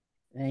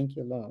 Thank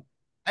you, Lord.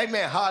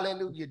 Amen.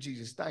 Hallelujah,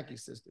 Jesus. Thank you,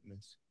 Sister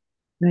Miss.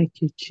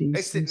 Thank you, They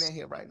Jesus. sitting in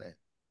here right now.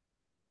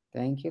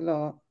 Thank you,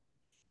 Lord.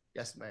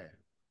 Yes, ma'am.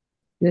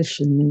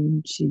 Bless your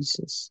name,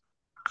 Jesus.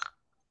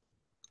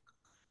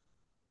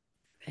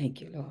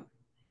 Thank you, Lord.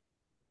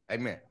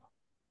 Amen.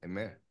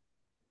 Amen.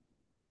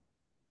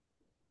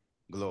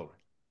 Glory.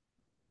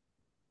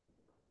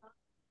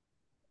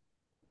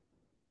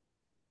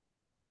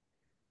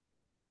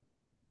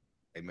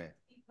 Amen.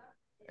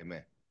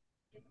 Amen.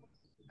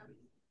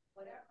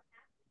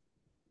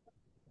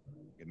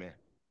 Amen.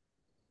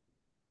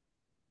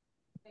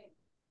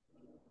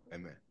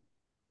 Amen.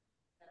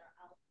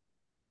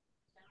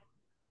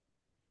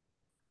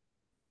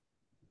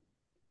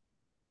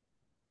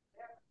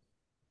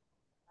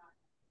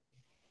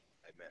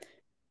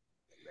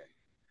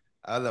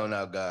 I know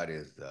now God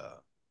is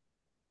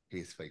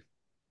he's faithful.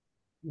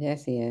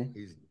 Yes, he is.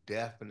 He's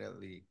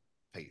definitely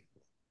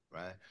faithful,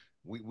 right?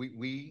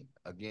 We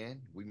again,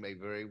 we may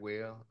very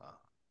well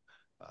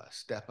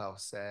step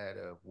outside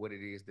of what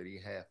it is that he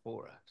had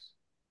for us,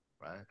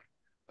 right?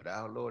 But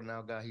our Lord and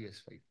our God, he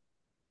is faithful.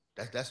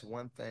 That's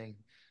one thing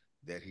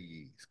that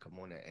he is. Come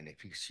on now. And if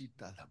he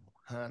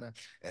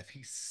if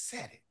he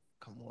said it,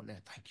 come on now.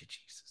 Thank you,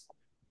 Jesus.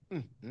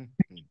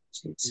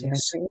 Jesus.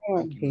 Yes, Lord.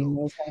 Thank you, He Lord.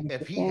 knows how to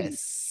If he perform. has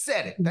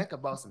said it, think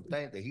about some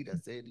things that he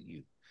done said to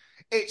you.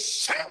 It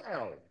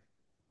shall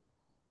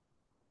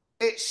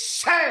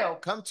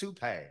come to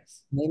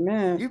pass.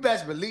 Amen. You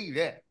best believe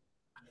that.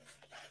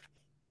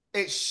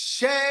 It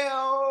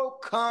shall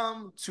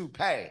come to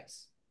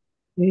pass.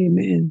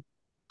 Amen.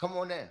 Come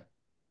on now.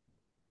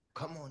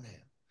 Come on now.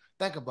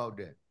 Think about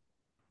that.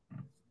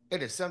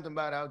 It is something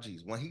about our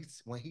Jesus. When he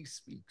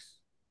speaks,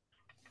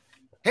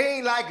 he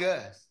ain't like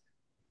us.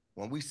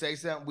 When we say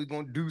something, we're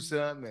gonna do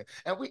something.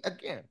 And we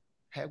again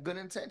have good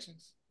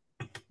intentions.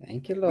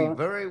 Thank you, We Lord.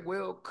 very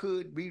well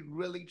could be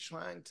really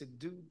trying to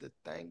do the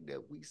thing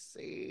that we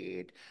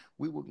said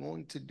we were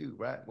going to do,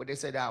 right? What they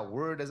said, our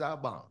word is our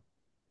bond.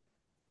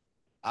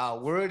 Our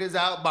word is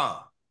our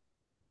bond.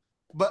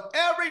 But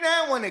every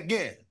now and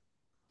again,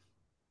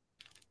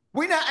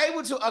 we're not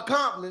able to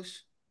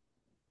accomplish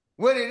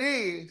what it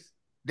is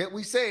that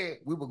we said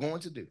we were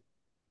going to do.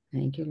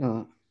 Thank you,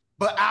 Lord.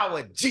 But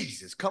our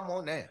Jesus, come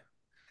on now.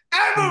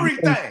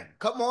 Everything,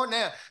 come on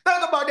now.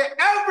 Think about that.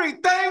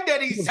 Everything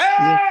that he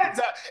says,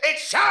 it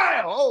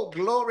shall. Oh,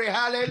 glory,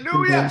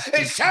 hallelujah.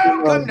 It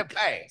shall come to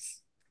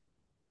pass.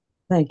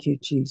 Thank you,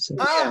 Jesus.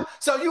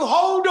 So you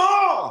hold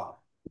on.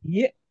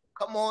 Yeah.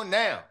 Come on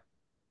now.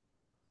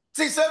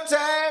 See,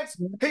 sometimes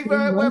he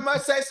very well might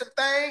say some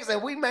things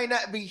and we may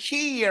not be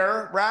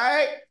here,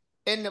 right?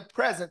 In the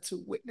present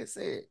to witness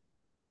it.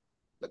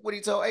 Look what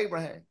he told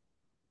Abraham.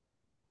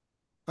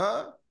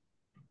 Huh?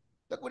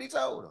 Look what he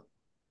told him.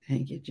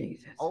 Thank you,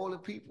 Jesus. All the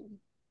people,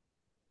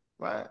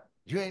 right?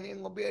 You ain't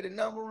even gonna be able to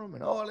number them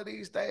and all of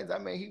these things. I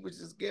mean, he was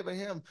just giving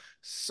him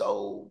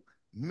so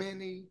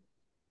many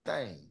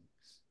things.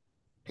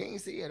 He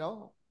ain't see it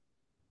all,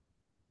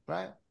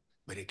 right?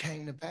 But it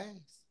came to pass.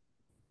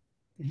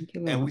 Thank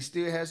you, Lord. And we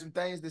still have some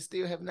things that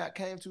still have not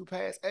came to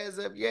pass as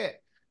of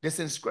yet. This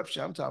in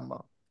scripture I'm talking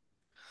about.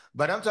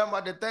 But I'm talking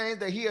about the things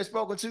that he has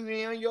spoken to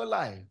you in your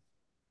life.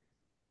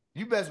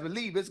 You best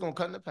believe it's gonna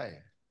come to pass.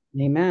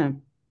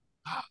 Amen.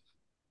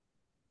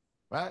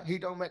 Right? He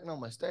don't make no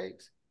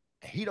mistakes.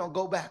 And he don't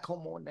go back.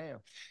 Come on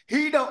now.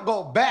 He don't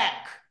go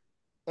back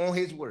on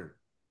his word.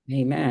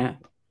 Amen.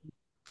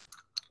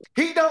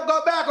 He don't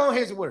go back on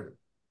his word.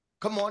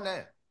 Come on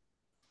now.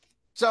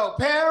 So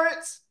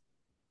parents,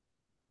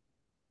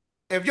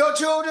 if your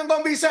children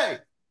gonna be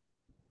saved,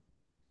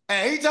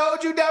 and he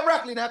told you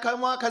directly, now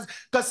come on,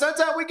 because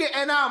sometimes we get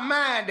in our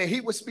mind that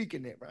he was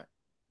speaking it, right?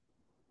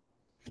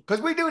 Because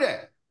we do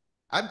that.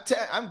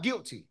 I'm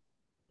guilty.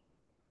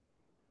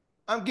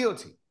 I'm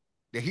guilty.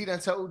 That he done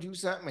told you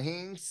something, he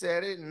ain't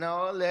said it and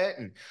all that.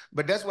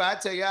 But that's why I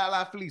tell y'all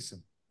I fleece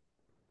him.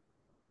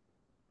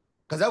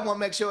 Because I want to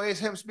make sure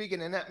it's him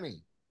speaking and not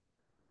me.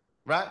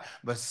 Right?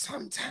 But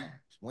sometimes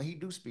when he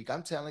do speak,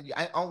 I'm telling you,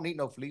 I don't need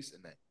no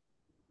fleecing that.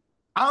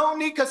 I don't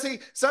need, because see,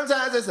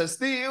 sometimes it's a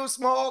still,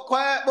 small,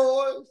 quiet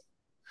voice.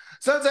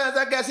 Sometimes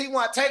I guess he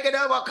want to take it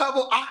over a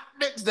couple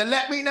optics to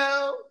let me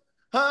know.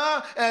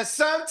 Huh? And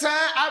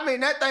sometimes, I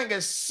mean, that thing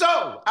is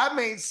so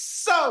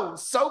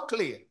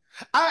clear.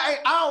 I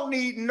don't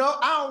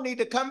need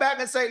to come back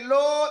and say,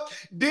 Lord,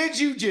 did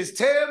you just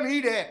tell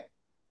me that?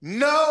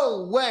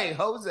 No way,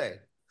 Jose.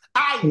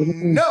 I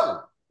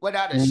know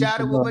without a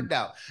shadow of a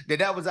doubt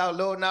that was our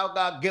Lord and our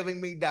God giving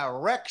me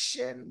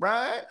direction,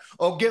 right?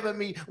 Or giving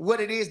me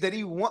what it is that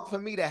he wants for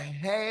me to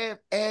have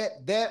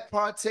at that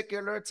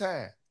particular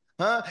time.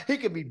 Huh? He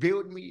could be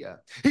building me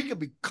up. He could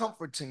be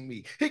comforting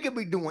me. He could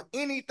be doing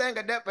anything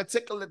at that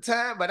particular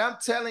time. But I'm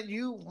telling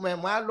you,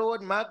 man, my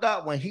Lord and my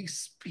God, when he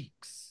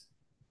speaks,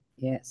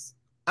 yes,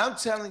 I'm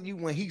telling you,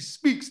 when he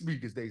speaks,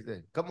 as they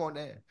say, come on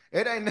now.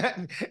 It ain't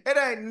nothing. It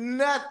ain't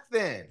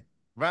nothing,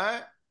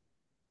 right?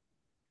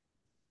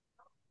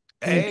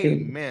 Thank you.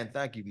 Amen.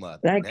 Thank you,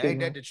 Mother. Thank Now, you, ain't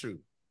that Lord. the truth?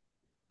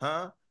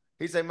 Huh?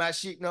 He said, my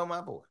sheep know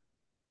my voice.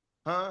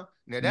 Huh?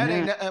 Now, that Amen.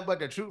 ain't nothing but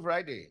the truth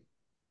right there.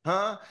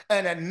 Huh?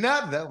 And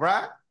another,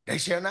 right? They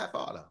shall not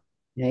follow.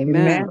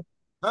 Amen.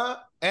 Huh?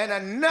 And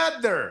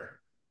another,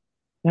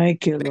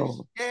 Thank you, they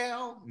Lord.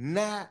 shall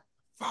not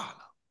follow.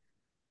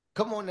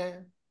 Come on now.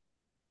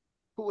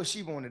 Who is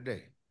she on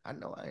today? I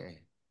know I am.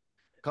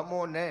 Come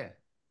on now.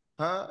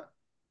 Huh?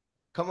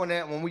 Come on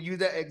now. When we use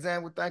that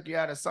example, thank you,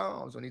 out of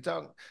Psalms, when he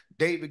talking,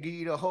 David give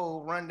you the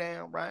whole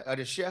rundown, right? Of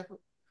the shepherd.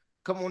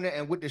 Come on there.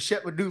 And what the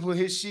shepherd do for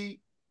his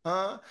sheep?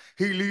 Huh?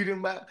 He lead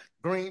them by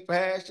green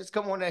pastures.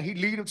 Come on now. He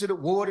lead them to the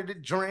water to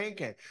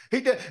drink. And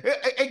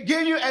it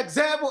give you an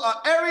example of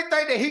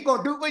everything that he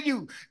gonna do for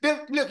you.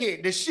 Look here,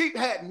 the sheep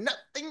had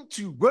nothing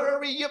to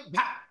worry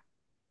about.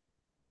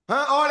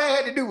 Huh? All they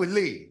had to do was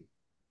live.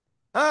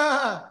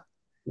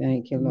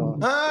 Thank you,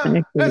 Lord. Huh?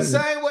 Thank you, The Lord.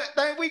 same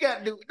thing we got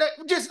got to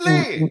do. Just Mm,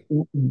 live. mm,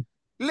 mm, mm.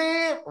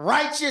 Live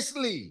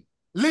righteously.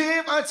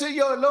 Live unto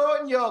your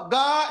Lord and your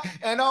God,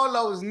 and all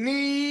those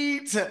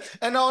needs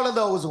and all of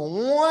those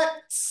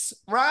wants,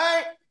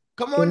 right?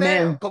 Come on now,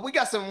 Amen. because we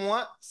got some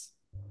wants,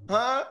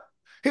 huh?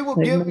 He will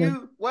give Amen.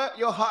 you what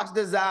your heart's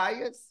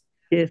desires,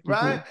 Yes, he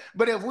right? will.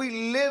 But if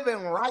we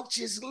living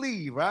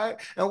righteously, right,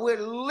 and we're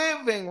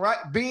living right,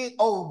 being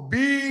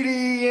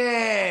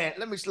obedient.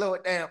 Let me slow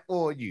it down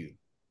for you.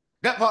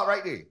 That part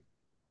right there,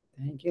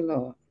 Thank you,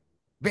 Lord.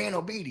 being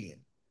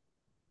obedient.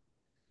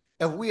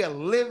 If we are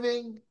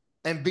living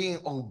and being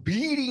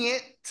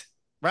obedient,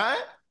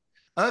 right,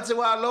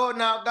 unto our Lord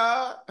and our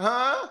God,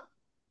 huh?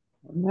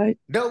 All right.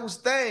 Those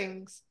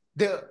things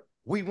that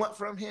we want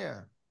from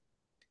Him,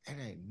 it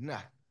ain't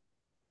nothing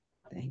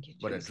Thank you,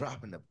 but a Jesus.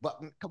 drop in the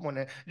bucket. Come on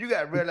now. You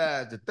got to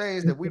realize the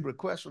things that we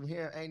request from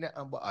Him ain't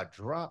nothing but a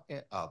drop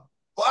in a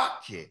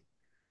bucket.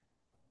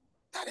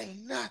 That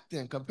ain't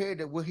nothing compared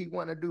to what He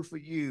want to do for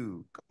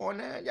you. Come on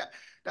now. Yeah.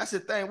 That's the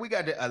thing. We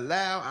got to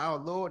allow our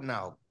Lord and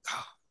our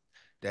God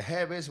to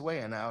have His way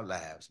in our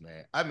lives,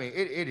 man. I mean,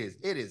 it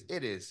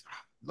is.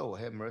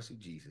 Lord have mercy,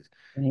 Jesus.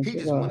 Thank He you,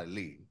 just want Lord. to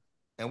lead,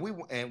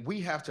 and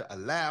we have to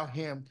allow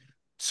Him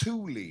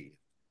to lead,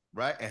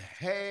 right, and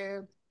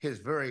have His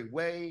very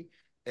way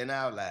in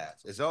our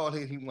lives. It's all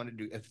He want to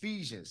do.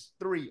 Ephesians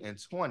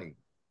 3:20.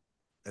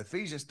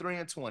 Ephesians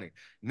 3:20.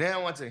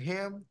 Now unto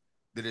Him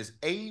that is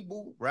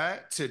able,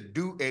 right, to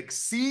do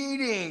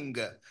exceeding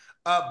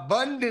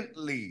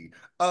abundantly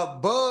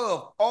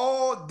above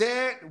all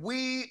that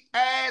we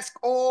ask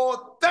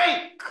or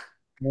think,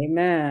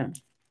 Amen.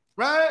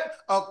 right,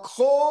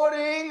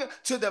 according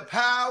to the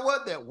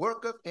power that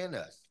worketh in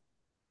us.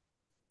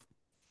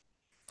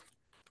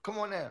 Come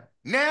on now.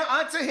 Now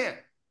unto Him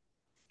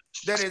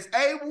that is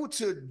able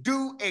to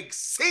do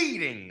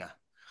exceeding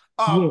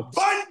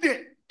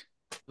abundantly,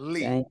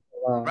 Thank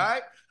you, Lord.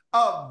 right,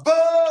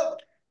 above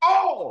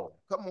all,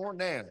 come on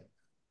now,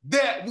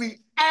 that we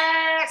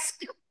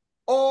ask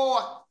or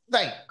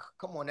think.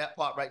 Come on, that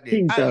part right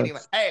there. I ain't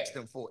even Jesus. asked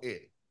Him for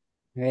it.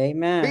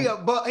 Amen.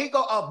 He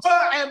go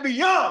above and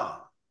beyond.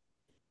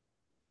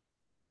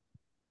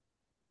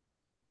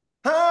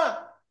 Huh?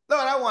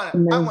 Lord, I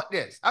Amen. want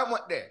this. I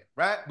want that,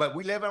 right? But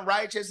we living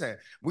righteous and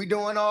we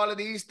doing all of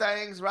these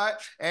things, right?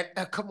 And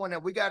come on now,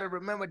 we got to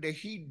remember that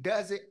He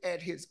does it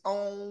at His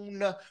own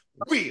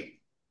will.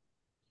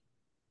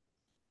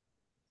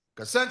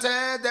 Because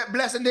sometimes that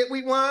blessing that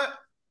we want,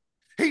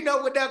 He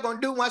know what that's going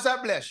to do once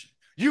I bless you.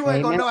 You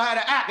ain't going to Amen. know how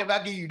to act if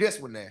I give you this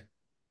one there.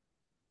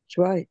 That's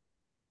right.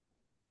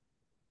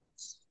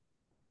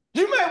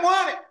 You may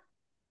want it.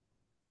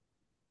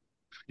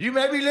 You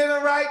may be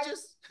living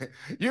righteous.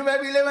 You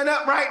may be living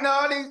upright and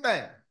all these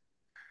things.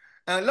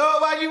 And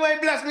Lord, why you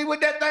ain't blessed me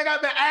with that thing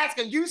I've been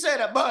asking? You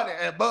said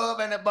above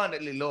and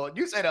abundantly, Lord.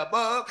 You said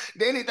above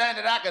than anything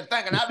that I can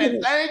think. And I've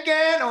been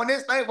thinking on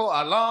this thing for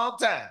a long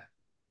time.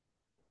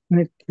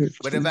 Thank you,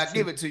 But if I Jesus.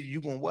 give it to you,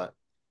 you gonna what?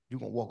 You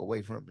gonna walk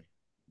away from me.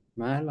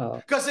 My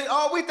Lord. Because see,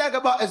 all we think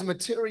about is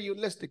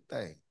materialistic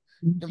things,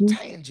 them Mhm.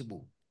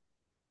 tangible.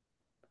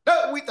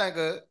 That's what we think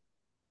of.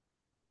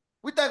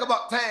 We think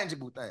about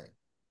tangible things.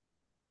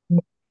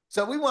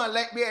 So we want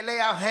to lay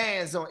our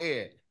hands on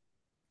it.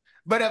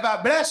 But if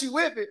I bless you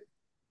with it,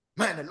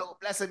 man, the Lord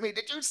blesses me.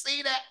 Did you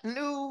see that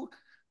new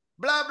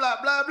blah,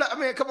 blah, blah, blah? I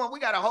mean, come on, we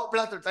got a whole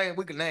plethora of things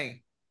we can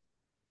name.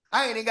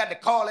 I ain't even got to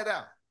call it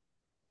out.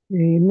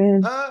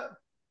 Amen. Huh?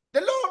 The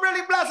Lord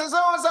really blesses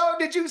so-and-so.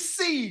 Did you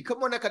see?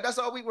 Come on, because that's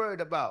all we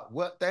worried about.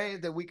 What things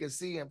that we can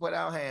see and put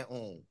our hand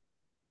on.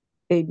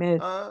 Amen.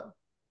 Huh?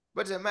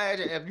 But just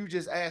imagine if you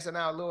just asking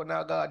our Lord and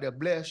our God to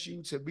bless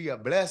you, to be a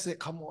blessing.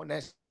 Come on,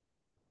 that's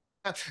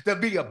to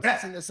be a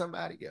blessing to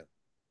somebody else.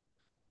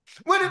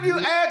 What if you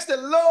ask the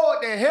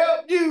Lord to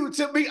help you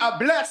to be a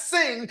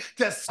blessing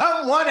to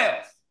someone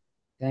else?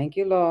 Thank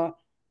you, Lord.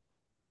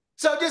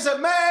 So just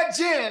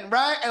imagine,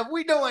 right, if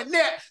we doing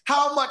that,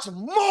 how much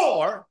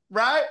more,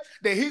 right,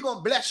 that He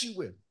gonna bless you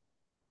with.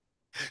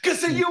 Because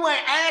see, you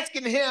ain't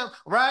asking Him,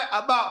 right,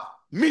 about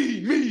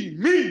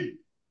me.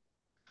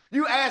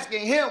 You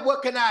asking Him,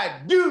 what can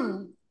I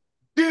do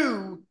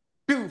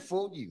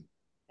for you?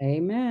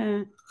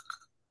 Amen.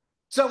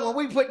 So when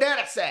we put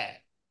that aside,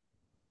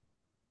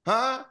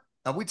 huh,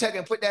 and we take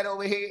and put that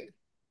over here,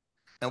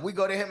 and we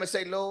go to Him and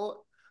say, Lord,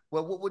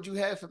 well, what would you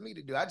have for me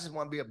to do? I just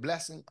want to be a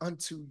blessing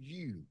unto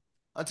you,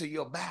 unto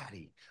your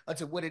body,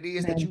 unto what it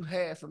is that you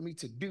have for me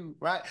to do,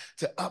 right?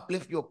 To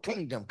uplift your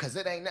kingdom, because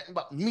it ain't nothing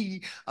about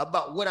me,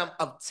 about what I'm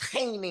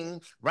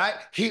obtaining, right,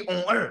 here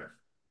on earth.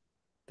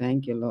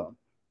 Thank you, Lord.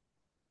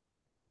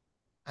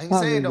 I ain't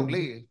saying don't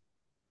Hallelujah. live.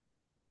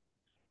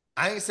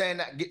 I ain't saying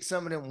not get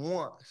some of them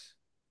once.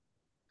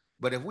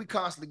 But if we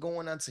constantly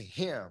going unto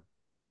Him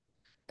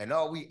and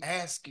all we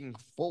asking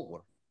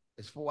for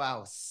is for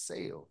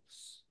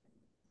ourselves,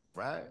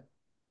 right?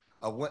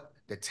 Or what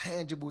the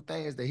tangible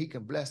things that He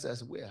can bless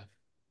us with.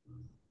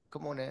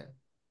 Come on now.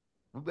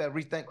 We better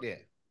rethink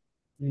that.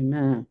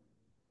 Amen.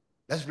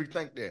 Let's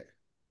rethink that.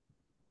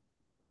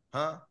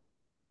 Huh?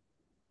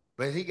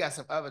 But He got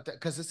some other things,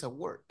 because it's a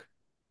work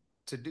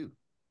to do.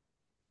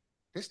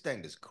 This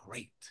thing is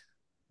great.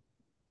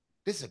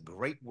 This is a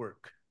great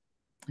work.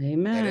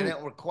 Amen. And it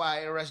don't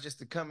require us just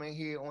to come in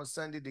here on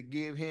Sunday to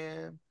give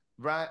him,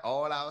 right,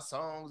 all our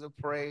songs of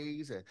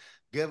praise and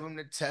give him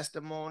the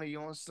testimony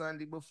on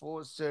Sunday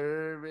before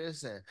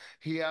service and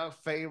hear our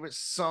favorite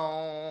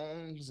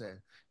songs and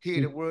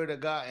hear the word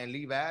of God and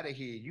leave out of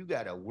here. You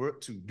got a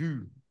work to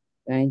do.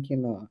 Thank you,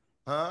 Lord.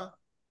 Huh?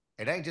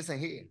 It ain't just in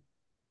here.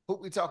 Who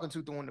we talking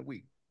to during the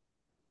week?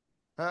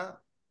 Huh?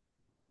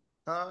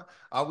 Huh?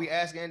 Are we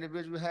asking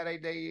individuals how their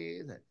day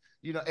is? And,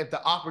 you know, if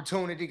the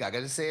opportunity, I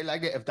got to say it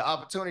like that, if the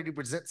opportunity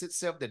presents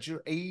itself that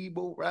you're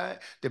able, right,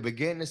 to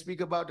begin to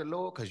speak about the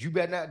Lord, because you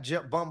better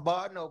not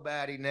bombard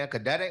nobody now,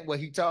 because that ain't what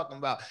he's talking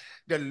about.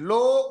 The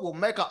Lord will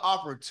make an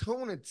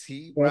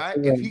opportunity, right,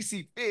 if he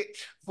see fit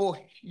for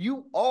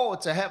you all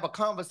to have a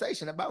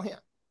conversation about him.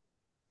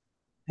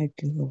 Thank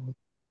you, Lord.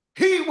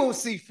 He will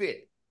see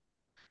fit.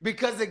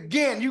 Because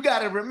again, you got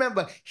to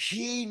remember,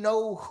 he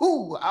know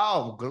who,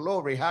 oh,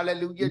 glory,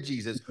 hallelujah,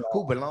 Jesus,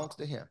 who belongs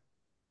to him.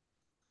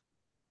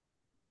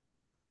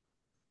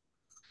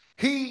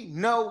 He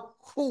know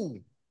who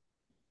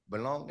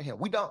belong to him.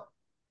 We don't.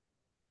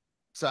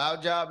 So our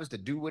job is to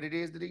do what it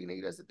is that he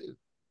needs us to do.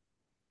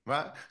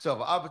 Right? So if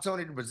an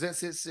opportunity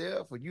presents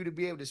itself for you to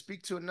be able to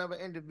speak to another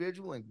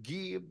individual and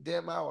give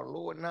them our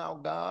Lord and our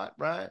God,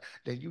 right,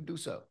 then you do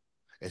so.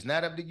 It's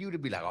not up to you to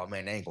be like, oh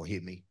man, they ain't gonna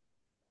hit me.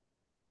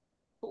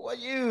 Who are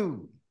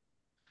you?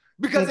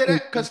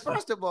 Because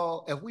first of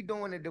all, if we're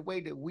doing it the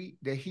way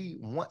that he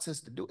wants us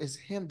to do, it's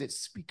him that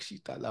speaks.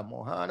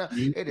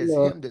 It is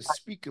him that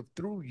speaketh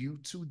through you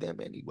to them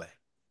anyway.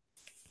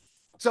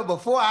 So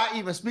before I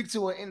even speak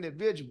to an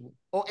individual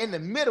or in the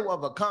middle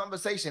of a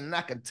conversation and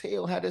I can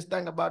tell how this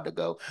thing about to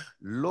go,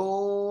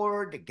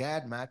 Lord,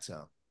 guide my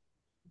tongue.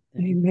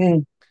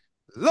 Amen.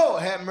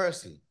 Lord, have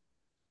mercy.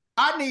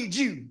 I need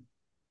you,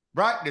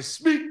 right, to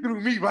speak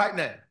through me right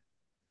now.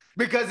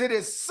 Because it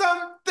is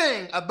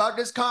something about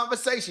this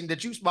conversation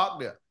that you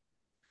sparked up,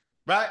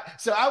 right?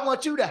 So I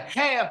want you to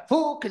have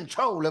full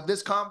control of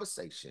this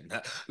conversation.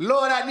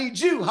 Lord, I need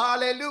you,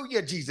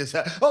 hallelujah, Jesus.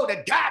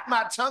 To guide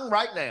my tongue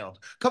right now.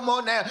 Come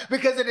on now,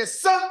 because it is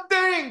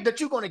something that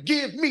you're going to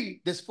give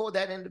me that's for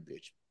that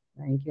individual.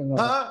 Thank you, Lord.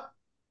 Huh?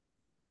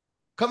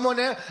 Come on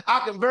now.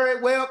 I can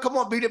very well, come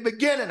on, be the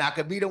beginning. I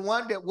could be the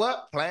one that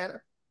what?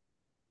 Planter.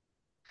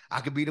 I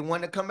could be the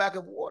one that come back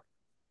and water.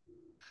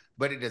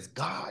 But it is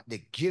God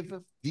that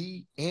giveth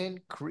the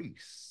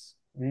increase.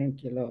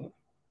 Thank you, Lord.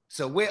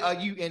 So where are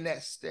you in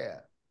that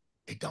step?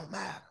 It don't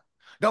matter.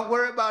 Don't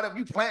worry about if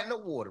you planting the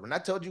water. And I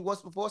told you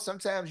once before,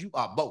 sometimes you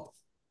are both.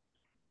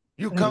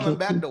 You're coming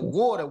back to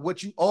water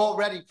what you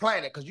already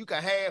planted, because you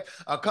can have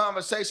a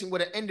conversation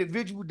with an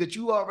individual that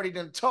you already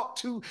done talked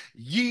to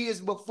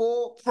years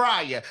before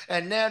prior.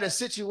 And now the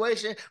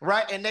situation,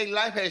 right, in their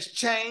life has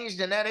changed,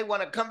 and now they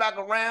want to come back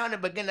around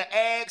and begin to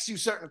ask you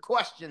certain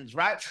questions,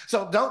 right?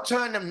 So don't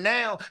turn them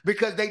down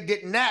because they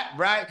did not,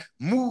 right,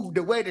 move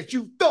the way that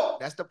you thought.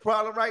 That's the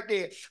problem right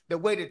there. The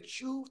way that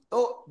you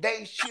thought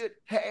they should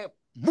have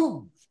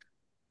moved.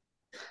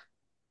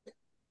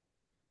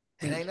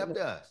 It ain't up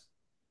to us.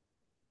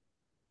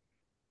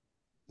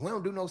 We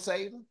don't do no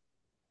saving.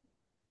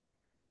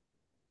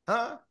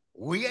 Huh?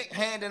 We ain't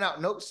handing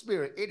out no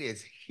spirit. It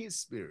is his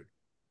spirit.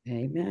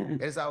 Amen.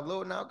 It is our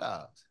Lord and our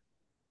God.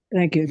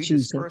 Thank you, he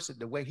Jesus. disperses it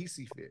the way he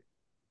see fit.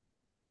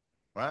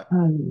 Right?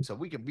 So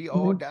we can be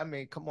all, I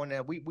mean, come on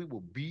now. We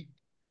will beat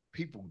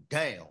people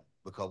down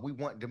because we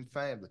want them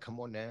family. Come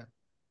on now.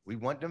 We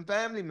want them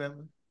family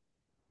members.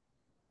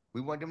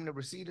 We want them to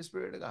receive the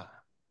spirit of God.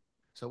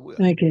 So we'll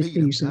beat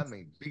them. I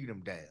mean, beat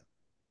them down.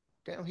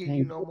 They don't hear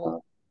you no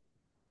more.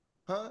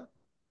 Huh?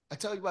 I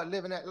tell you about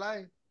living that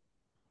life.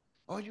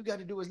 All you got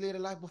to do is live the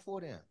life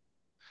before them.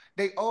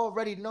 They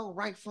already know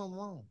right from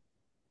wrong.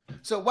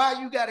 So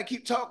why you got to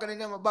keep talking to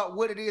them about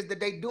what it is that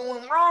they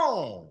doing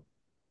wrong?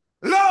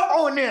 Love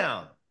on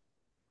them.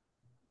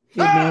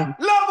 Huh?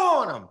 Love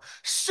on them.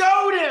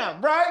 Show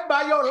them, right,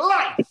 by your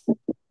life.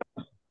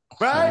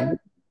 Right?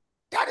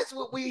 That is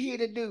what we're here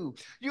to do.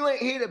 You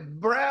ain't here to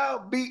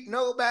browbeat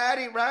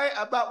nobody, right,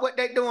 about what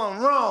they doing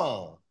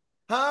wrong.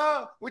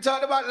 Huh? We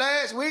talked about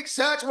last week,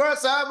 such were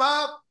some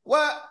of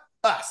what?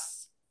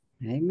 Us.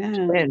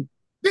 Amen.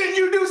 Didn't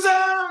you do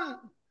something?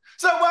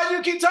 So why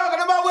you keep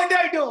talking about what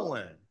they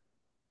doing?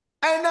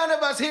 Ain't none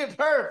of us here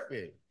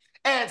perfect.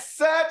 And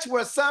such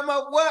were some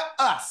of what?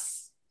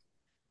 Us.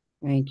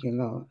 Thank you,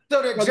 Lord.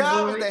 So the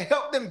job is to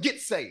help them get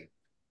saved.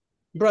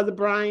 Brother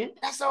Brian.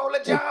 That's all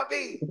the job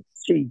is.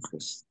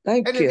 Jesus.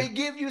 Thank you. And if he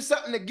give you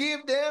something to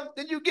give them,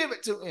 then you give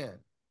it to him.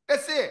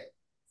 That's it.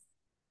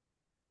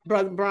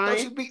 Brother Brian.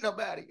 Don't you beat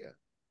nobody up.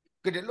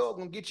 Because the Lord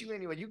gonna get you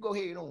anyway. You go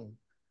ahead on.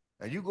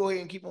 And you go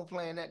ahead and keep on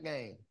playing that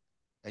game.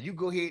 And you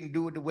go ahead and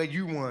do it the way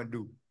you want to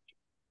do.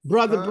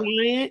 Brother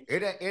Brian.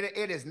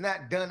 It is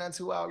not done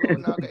unto our Lord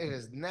and our God. It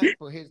is not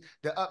for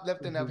the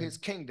uplifting of his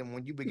kingdom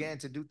when you began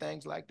to do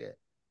things like that.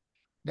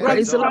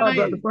 Praise the Lord,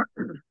 Brother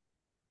Brian.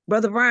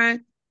 Brother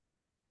Brian.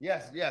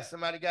 Yes.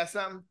 Somebody got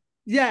something?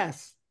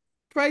 Yes.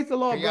 Praise the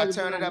Lord, Can y'all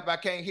turn it up? I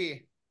can't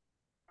hear.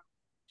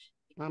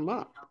 I'm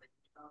up.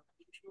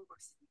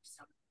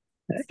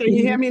 Can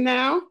you hear me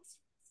now?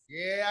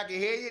 Yeah, I can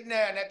hear you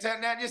now. Now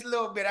turn down just a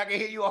little bit. I can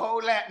hear you a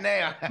whole lot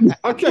now.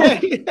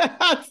 Okay.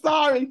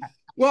 Sorry.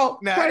 Well,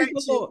 No, it praise ain't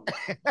the you.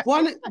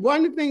 Lord.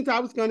 One of the things I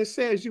was going to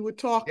say as you were There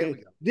talking, we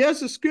go.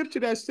 there's a scripture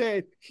that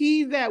said,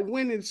 he that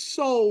winneth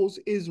souls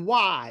is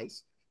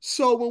wise.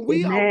 So when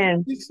we are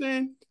Amen.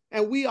 witnessing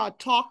and we are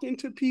talking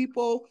to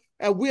people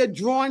and we're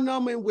drawing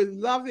them in with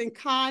loving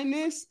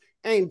kindness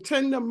and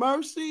tender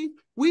mercy,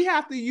 we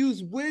have to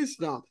use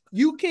wisdom.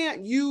 You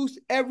can't use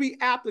every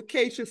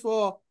application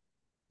for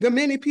the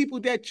many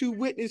people that you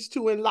witness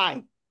to in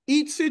life.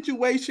 Each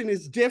situation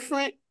is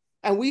different,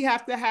 and we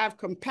have to have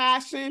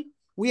compassion.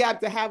 We have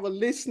to have a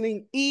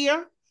listening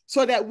ear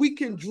so that we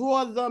can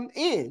draw them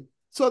in,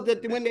 so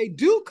that when they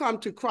do come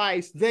to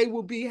Christ, they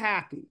will be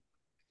happy.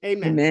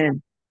 Amen.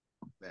 Amen.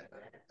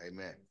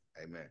 Amen.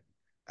 Amen.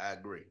 I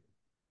agree.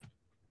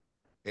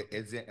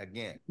 It's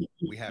again,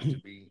 we have to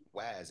be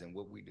wise in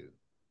what we do.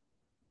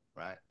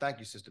 Right? Thank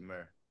you, Sister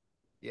Mary.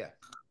 Yeah.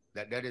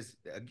 That is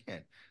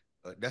again,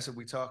 that's what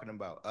we're talking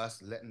about.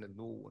 Us letting the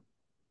Lord,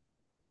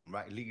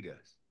 right, lead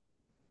us.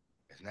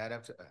 It's not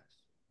up to us.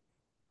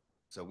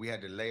 So we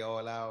had to lay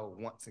all our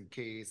wants and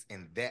cares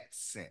in that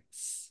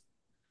sense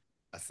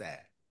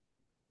aside.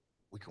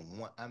 We can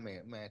want, I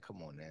mean, man,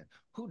 come on now.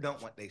 Who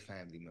don't want their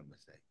family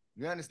members saved?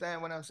 You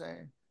understand what I'm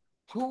saying?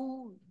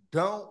 Who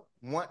don't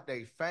want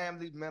their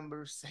family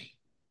members saved?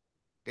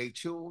 Their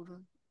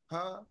children,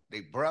 huh?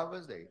 Their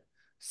brothers, their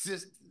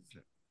sisters,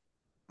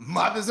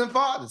 mothers and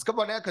fathers. Come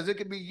on now, because it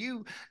could be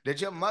you that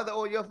your mother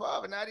or your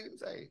father not even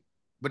saved.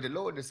 But the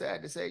Lord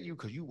decided to save you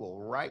because you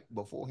were right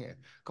before him.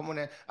 Come on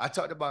now. I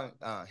talked about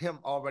him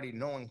already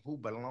knowing who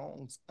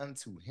belongs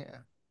unto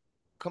him.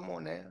 Come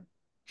on now.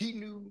 He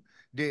knew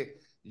that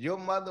your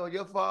mother or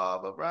your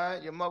father,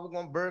 right? Your mother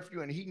going to birth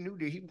you, and he knew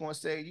that he was going to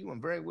save you,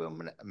 and very well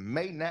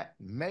may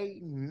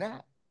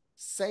not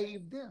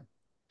save them.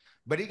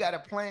 But he got a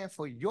plan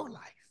for your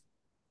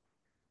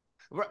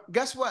life.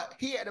 Guess what?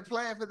 He had a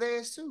plan for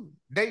theirs too.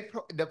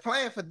 The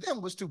plan for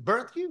them was to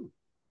birth you.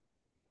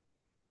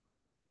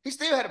 He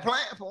still had a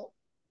plan for them.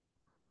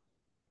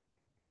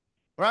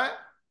 Right?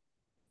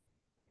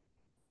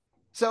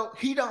 So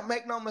he don't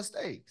make no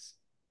mistakes.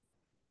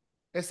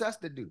 It's us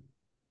to do.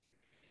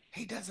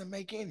 He doesn't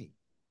make any.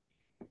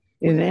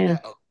 Amen. We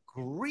gotta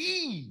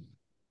agree,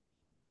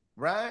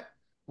 right,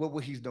 with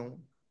what he's doing.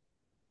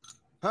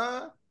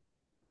 Huh?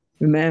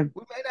 Amen.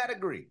 We may not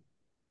agree,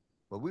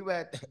 but we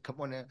better, come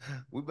on now,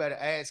 we better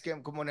ask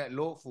him, come on now,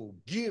 Lord,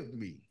 forgive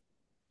me,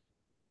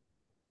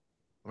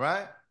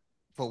 right,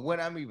 for what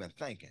I'm even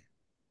thinking.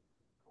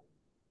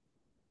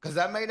 Because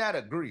I may not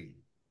agree,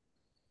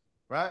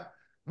 right?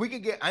 We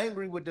can get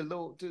angry with the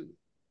Lord too,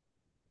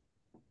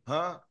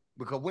 huh?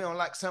 Because we don't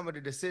like some of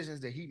the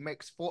decisions that he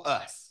makes for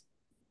us.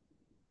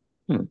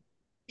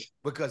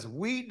 Because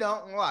we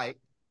don't like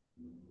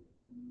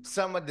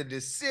some of the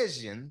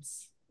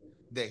decisions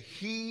that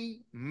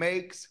he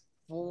makes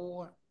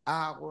for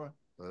our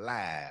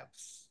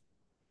lives.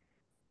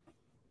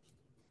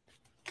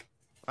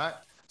 Right?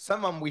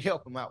 Some of them we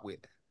help him out with.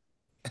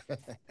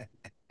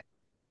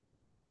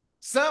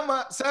 Some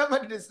of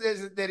the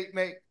decisions that he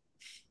makes,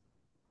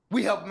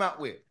 we help him out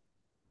with.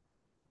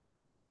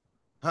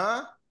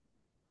 Huh?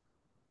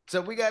 So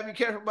we got to be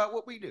careful about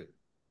what we do.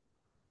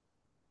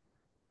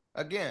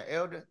 Again,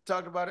 Elder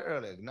talked about it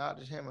earlier.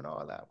 Acknowledge him in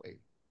all our ways.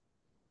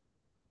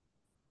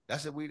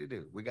 That's what we to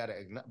do. We got to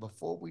acknowledge,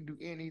 before we do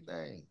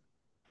anything,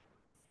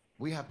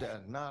 we have to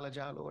acknowledge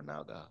our Lord and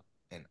our God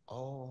in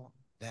all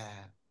thy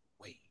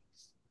ways.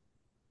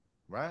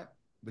 Right?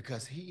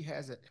 Because he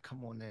has it.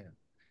 Come on now.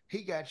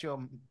 He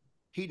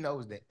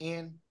knows the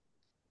end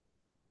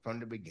from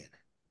the beginning.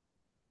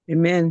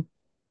 Amen.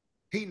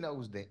 He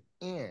knows the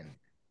end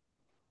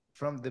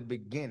from the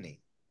beginning.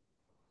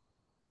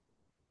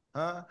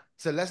 Huh?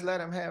 So let's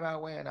let him have our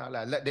way in our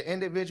life. Let the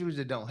individuals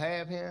that don't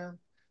have him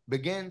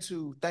begin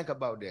to think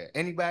about that.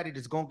 Anybody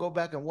that's going to go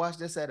back and watch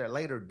this at a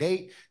later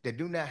date that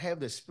do not have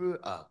the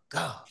Spirit of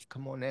God,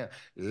 come on now,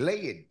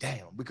 lay it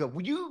down, because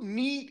you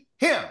need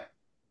him.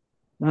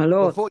 My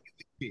Lord. Before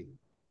you leave.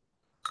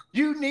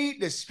 You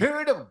need the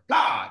Spirit of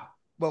God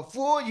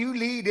before you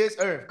leave this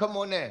earth. Come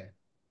on now.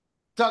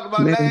 Talk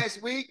about Amen.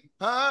 last week,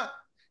 huh?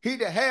 He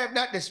that have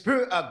not the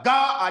Spirit of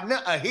God are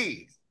not of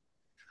his.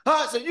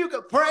 Huh? So you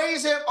can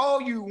praise him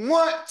all you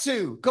want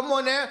to. Come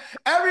on now.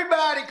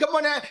 Everybody, come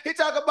on now. He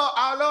talk about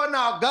our Lord and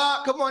our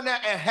God. Come on now.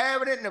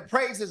 Inhabiting the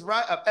praises,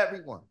 right, of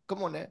everyone.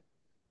 Come on now.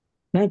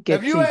 Thank you,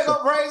 If you ain't Jesus. going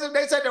to praise him,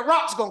 they say the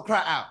rock's going to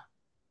cry out.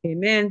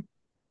 Amen.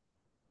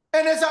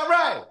 And it's all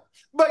right.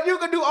 But you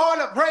can do all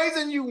the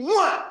praising you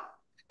want.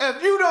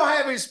 If you don't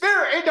have his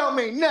Spirit, it don't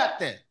mean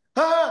nothing.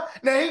 Huh?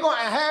 Now he going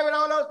to inhabit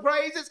all those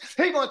praises.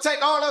 He going to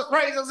take all those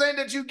praises in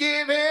that you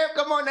give him.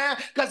 Come on now.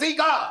 Because he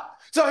God.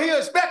 So he'll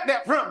expect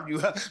that from you.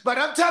 But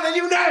I'm telling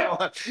you now,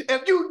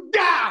 if you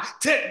die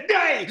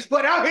today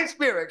without his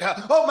Spirit,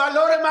 oh my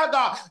Lord and my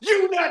God,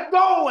 you not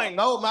going,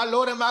 oh my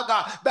Lord and my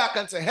God, back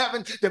unto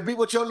heaven to be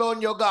with your Lord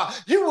and your God.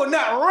 You will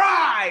not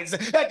rise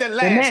at the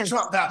last Amen.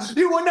 trump.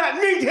 You will not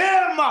meet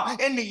him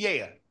in the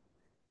air.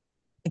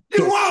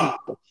 You Yes, won't.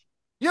 Jesus.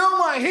 You don't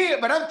want to hear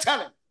it, but I'm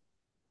telling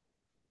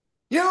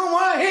you. You don't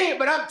want to hear it,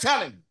 but I'm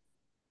telling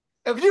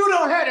you. If you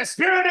don't have the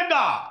Spirit of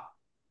God,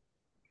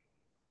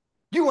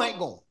 you ain't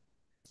going.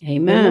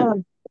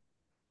 Amen.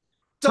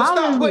 So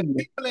start putting Hallelujah.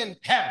 people in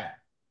heaven.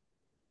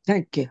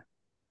 Thank you.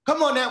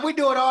 Come on now, we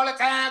do it all the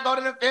time. Go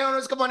to the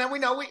funerals. Come on now, we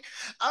know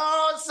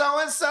so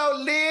and so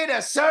lived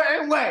a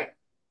certain way.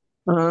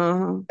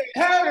 They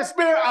have the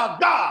Spirit of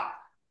God.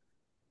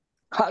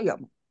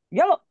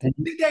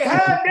 Did they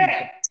have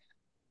that?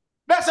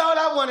 That's all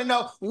I want to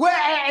know.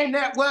 Where in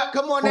that word?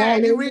 Come on now,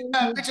 and you read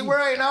that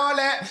obituary and all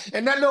that,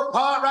 and that little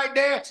part right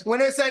there, when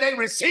they say they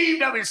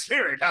received of His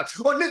Spirit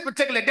on this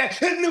particular day,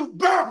 His new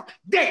birth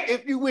date,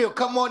 if you will.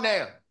 Come on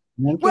now.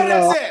 Where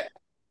that's at?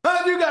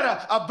 You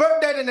got a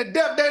birth date and a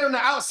death date on the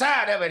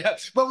outside of it.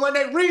 But when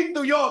they read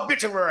through your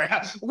obituary,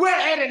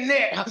 where at in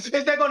there is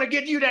they going to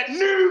get you that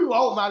new,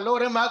 oh my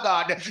Lord and my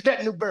God,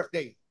 that new birth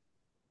date?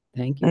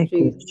 Thank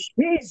you,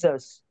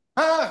 Jesus.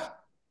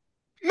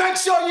 Make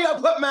sure you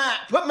put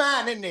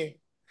mine in there.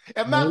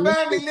 If my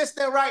family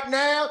listening right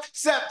now,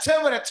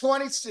 September the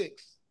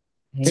 26th,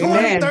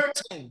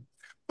 2013,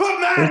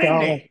 put mine in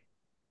there.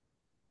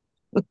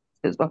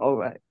 It's all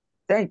right.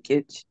 Thank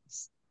you,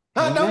 Jesus.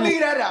 Don't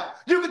leave that out.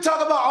 You can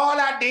talk about all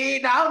I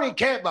did. Now, I don't even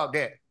care about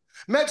that.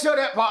 Make sure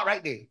that part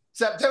right there.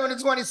 September the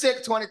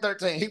 26th,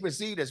 2013. He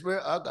received the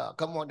Spirit of God.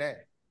 Come on down.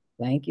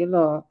 Thank you,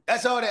 Lord.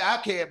 That's all that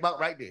I care about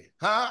right there.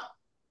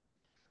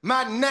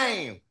 My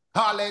name,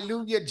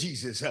 hallelujah,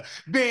 Jesus,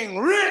 being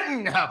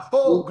written,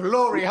 oh,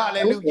 glory,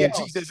 hallelujah,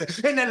 Jesus,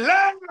 in the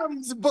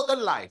Lamb's book of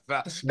life.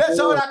 That's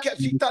all I care.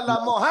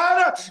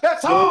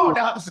 That's all,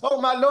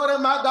 oh, my Lord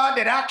and my God,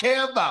 that I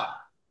care about.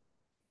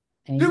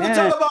 Amen. You can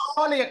talk about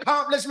all the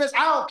accomplishments.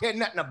 I don't care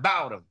nothing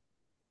about them.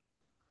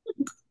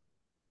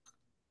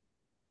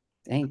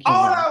 Thank you.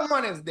 All Lord. I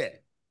want is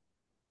that.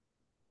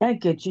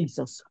 Thank you,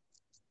 Jesus.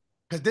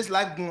 Because this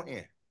life going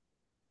in.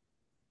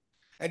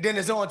 And then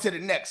it's on to the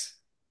next.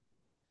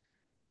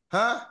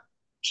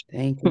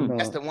 Thank you, Lord.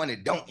 That's the one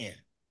that don't end.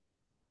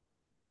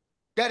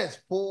 That is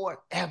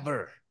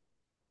forever.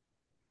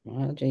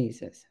 Oh,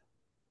 Jesus.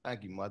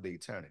 Thank you, Mother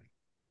Eternity.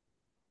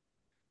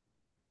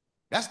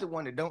 That's the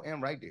one that don't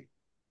end right there.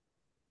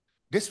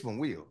 This one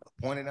will,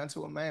 appointed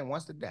unto a man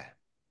wants to die.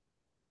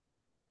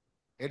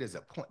 It is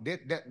a point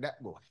that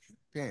will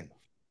happen.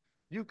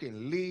 You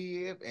can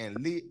live and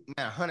live,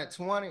 man,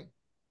 120,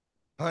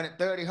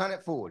 130,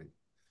 140.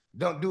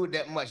 Don't do it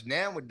that much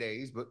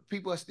nowadays, but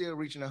people are still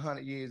reaching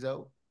 100 years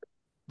old.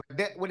 But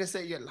that, what they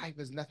say, your life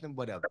is nothing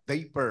but a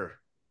vapor.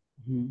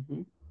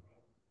 Mm-hmm.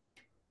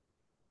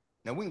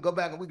 Now we can go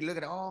back and we can look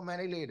at it, oh man,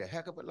 they lived a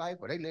heck of a life,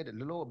 or they lived,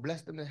 the Lord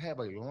blessed them to have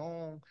a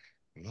long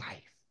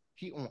life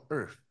here on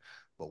earth.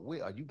 But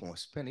where are you going to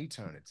spend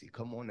eternity?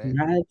 Come on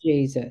now. Right,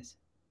 Jesus.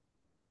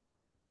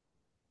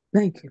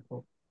 Thank you,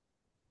 Lord.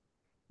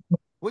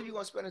 Where are you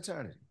going to spend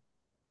eternity?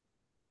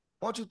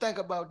 Won't you think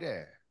about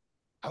that?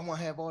 I want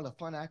to have all the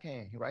fun I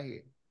can right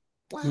here.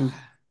 Why?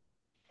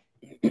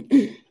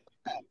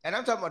 And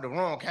I'm talking about the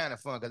wrong kind of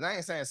fun, because I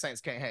ain't saying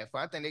saints can't have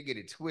fun. I think they get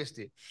it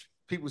twisted.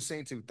 People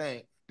seem to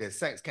think that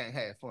saints can't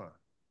have fun.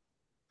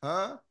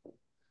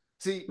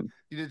 See,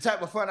 the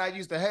type of fun I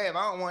used to have,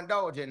 I don't want to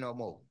indulge in no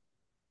more.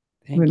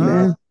 Thank you.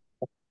 I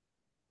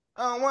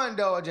don't want to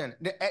indulge in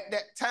it. At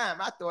that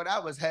time, I thought I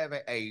was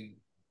having a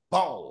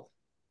ball.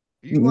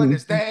 You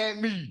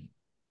understand me?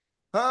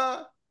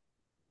 So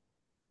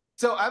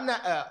I'm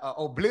not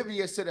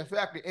oblivious to the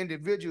fact that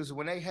individuals,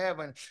 when they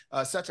having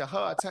such a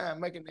hard time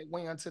making their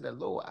way unto the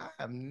Lord, I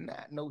am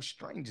not no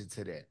stranger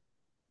to that.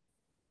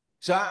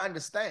 So I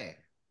understand,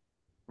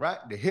 right?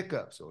 The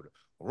hiccups or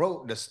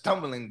the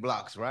stumbling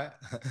blocks, right?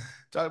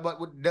 Talk about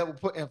what the devil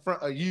put in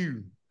front of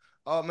you.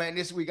 Oh man,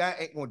 this week I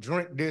ain't gonna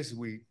drink this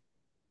week.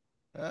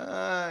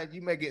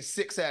 You may get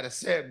 6 out of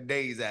 7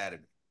 days out of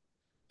it.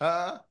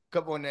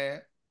 Come on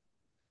there.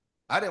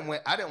 I didn't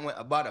went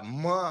about a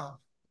month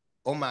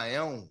on my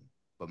own,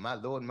 but my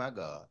Lord and my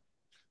God,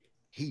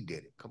 He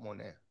did it. Come on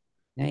now.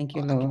 Thank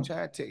you, I Lord. keep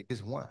trying to take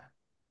this one.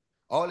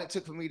 All it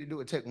took for me to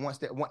do it take one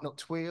step,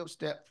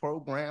 12-step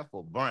program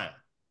for Brian.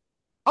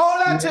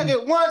 All I took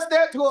is one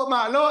step toward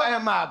my Lord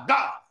and my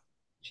God.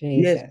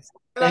 Jesus.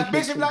 Like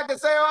Bishop like to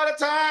say all the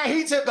time,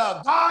 he took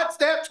a God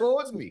step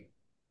towards me.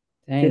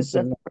 Thank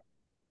you, Lord.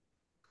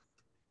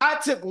 I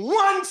took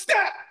one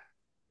step,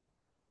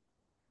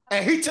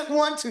 and he took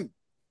one too.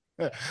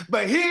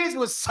 But his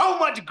was so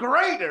much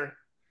greater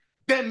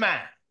than mine.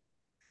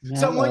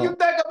 So when you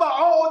think about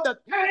all the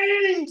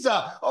things,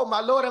 oh my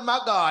Lord and my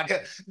God,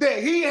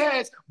 that He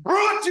has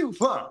brought you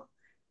from,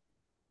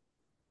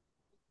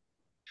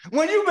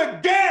 when you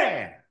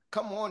began,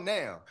 come on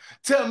now,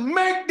 to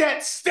make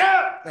that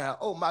step,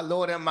 oh my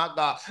Lord and my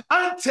God,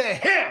 unto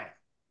Him,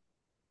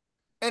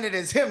 and it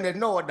is Him that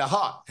knoweth the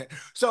heart.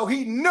 So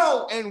He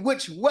know in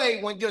which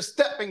way when you're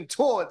stepping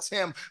towards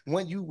Him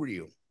when you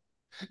real.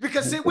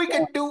 Because see, we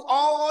can do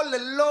all the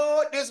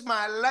Lord, this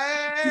my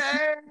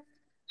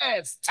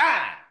last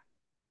time.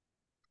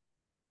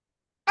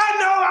 I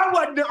know I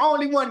wasn't the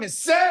only one that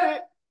said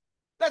it.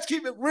 Let's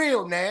keep it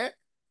real, man.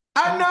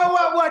 I know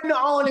I wasn't the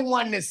only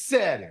one that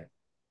said it.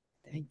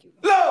 Thank you.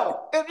 Lord,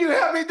 if you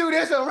help me do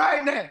this one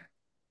right now.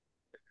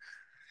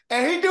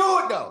 And he do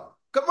it though.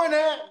 Come on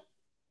now.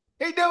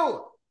 He do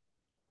it.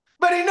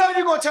 But he know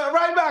you're going to turn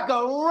right back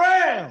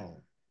around.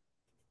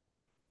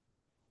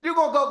 You're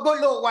going to go a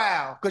little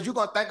while because you're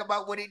going to think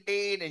about what he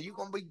did and you're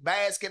going to be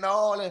basking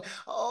all and,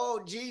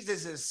 oh,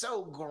 Jesus is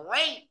so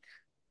great.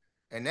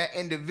 And that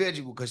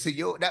individual, because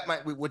see, that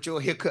might be what your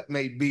haircut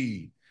may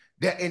be.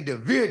 That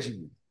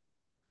individual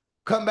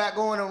come back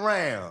going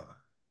around.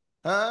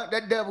 Huh?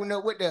 That devil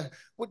know with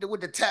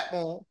the tap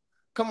on.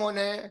 Come on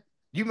there.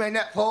 You may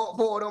not fall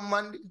for it on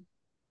Monday.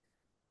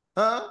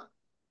 Huh?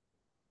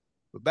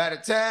 But by the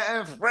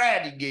time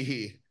Friday get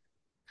here,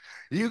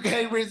 you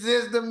can't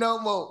resist them no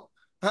more.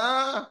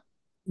 Huh?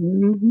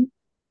 Mm-hmm.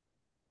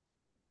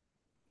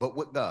 But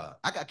with God,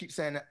 I gotta keep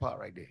saying that part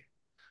right there.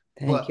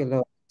 Thank you,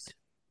 Lord.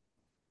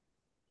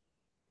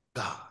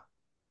 God.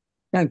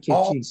 Thank you,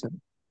 All Jesus.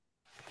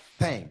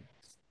 things.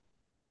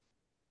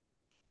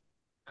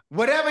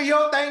 Whatever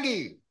your thing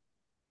is.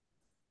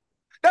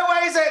 That's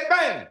why he said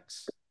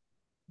thanks.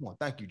 Come on,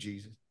 thank you,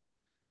 Jesus.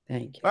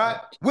 Thank you.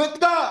 Right? With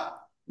God,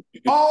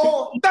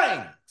 all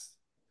things.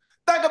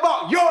 Think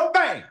about your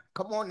thing.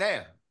 Come on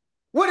now.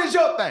 What is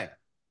your thing?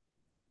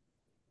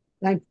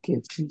 Thank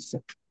you, Jesus.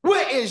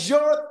 What is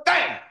your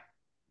thing?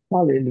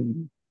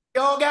 Hallelujah.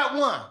 Y'all got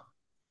one.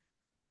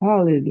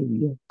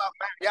 Hallelujah.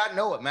 Y'all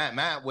know it, man.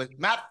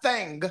 My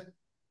thing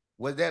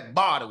was that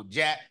bottle,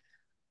 Jack.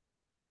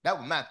 That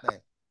was my thing.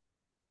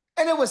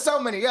 And there was so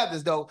many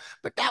others, though,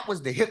 but that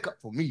was the hiccup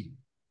for me.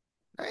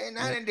 I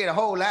didn't did a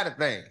whole lot of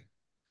things.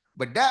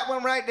 But that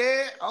one right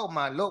there, oh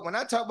my Lord, when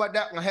I talk about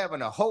that one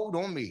having a hold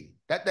on me,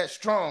 that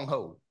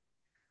stronghold.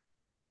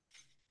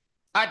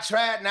 I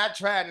tried and I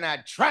tried and I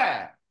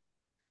tried.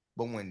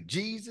 But when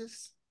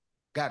Jesus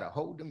got a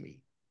hold of me.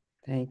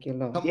 Thank you,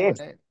 Lord. Come Yes.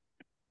 on, man.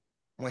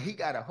 When he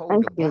got a hold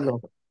Thank of you, me,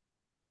 Lord.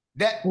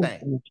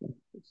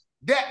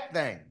 that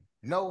thing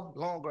no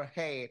longer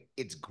had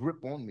its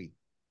grip on me.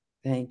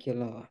 Thank you,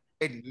 Lord.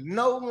 It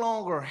no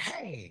longer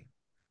had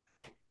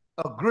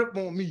a grip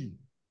on me.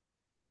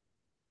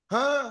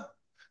 Huh?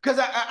 Because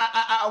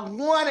I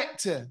wanted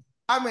to.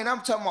 I mean,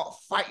 I'm talking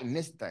about fighting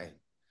this thing.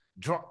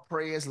 Drunk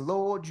prayers,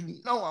 Lord,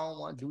 you know I don't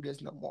want to do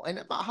this no more. And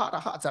in my heart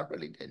of hearts, I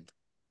really didn't.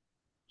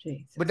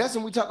 Jesus. But that's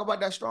when we talk about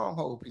that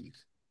stronghold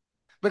piece.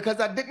 Because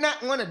I did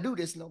not want to do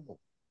this no more.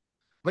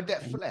 But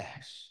that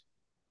flesh.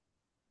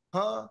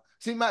 Huh?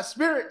 See, my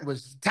spirit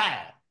was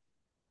tired.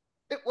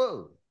 It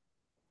was.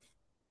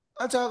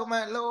 I'm talking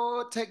about,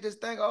 Lord, take this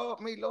thing off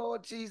me,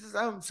 Lord Jesus.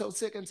 I'm so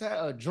sick and tired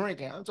of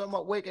drinking. I'm talking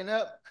about waking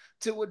up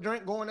to a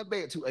drink, going to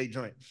bed to a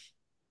drink.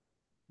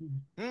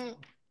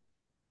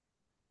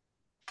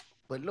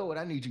 But Lord,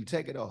 I need you to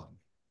take it off.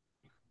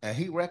 And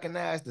he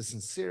recognized the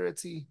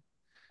sincerity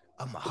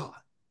of my heart.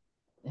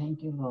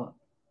 Thank you, Lord.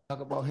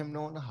 Talk about him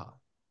knowing the heart.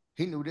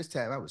 He knew this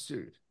time I was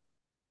serious.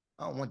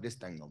 I don't want this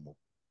thing no more.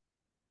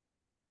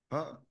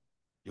 Huh?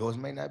 Yours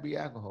may not be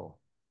alcohol.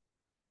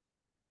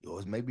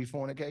 Yours may be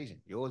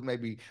fornication. Yours may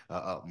be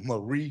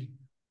Marie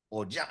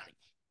or Johnny.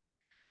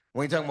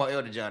 We ain't talking about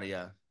Elder Johnny,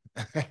 y'all.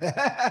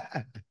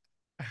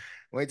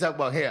 We ain't talking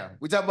about him.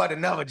 We talking about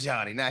another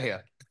Johnny, not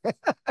here.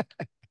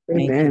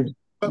 Amen.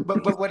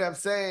 But what I'm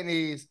saying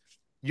is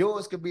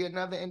yours could be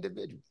another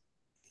individual.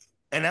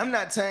 And I'm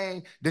not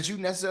saying that you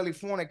necessarily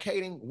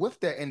fornicating with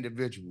that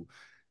individual.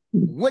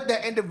 What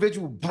that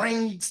individual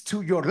brings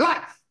to your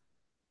life.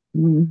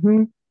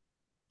 Mm-hmm.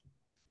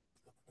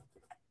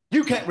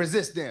 You can't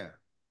resist them.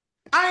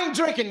 I ain't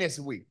drinking this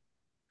week.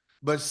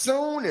 But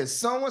soon as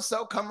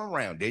so-and-so come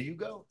around, there you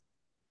go.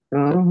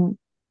 Uh-huh.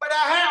 But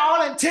I had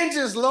all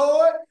intentions,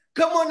 Lord.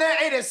 Come on now.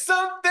 It is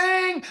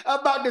something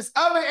about this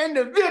other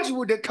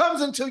individual that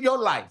comes into your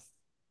life.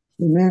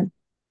 Amen.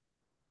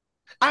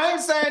 I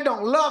ain't saying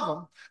don't love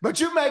them,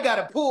 but you may got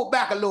to pull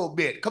back a little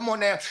bit. Come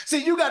on now.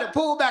 See, you got to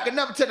pull back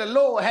enough to the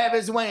Lord have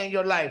his way in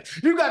your life.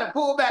 You got to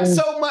pull back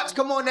so much,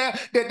 come on now,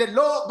 that the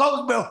Lord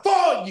goes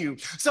before you.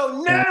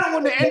 So now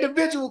when the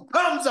individual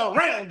comes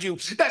around you,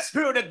 that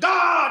Spirit of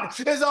God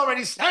is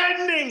already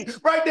standing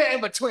right there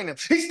in between them.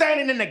 He's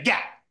standing in the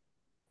gap.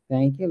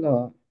 Thank you,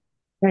 Lord.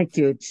 Thank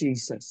you,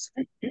 Jesus.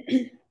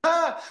 We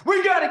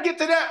got to get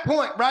to that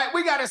point, right?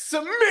 We got to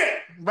submit,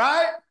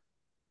 right?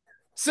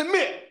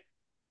 Submit.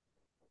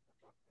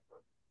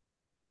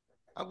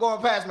 I'm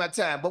going past my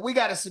time, but we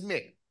got to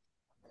submit.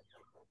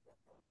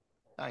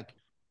 Thank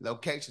you.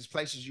 Locations,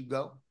 places you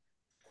go.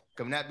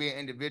 Come not be an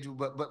individual,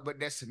 but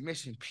that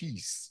submission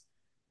piece,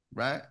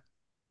 right?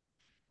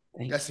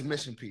 That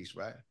submission piece,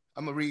 right?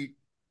 I'm going to read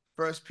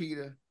 1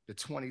 Peter, the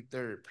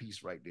 23rd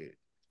piece right there.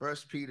 1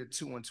 Peter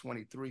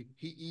 2:23.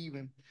 He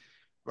even,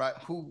 right,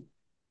 who,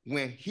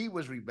 when he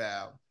was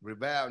reviled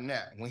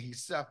not. When he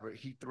suffered,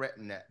 he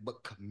threatened that,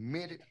 but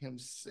committed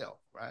himself,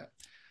 right,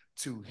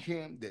 to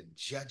him that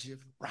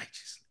judgeth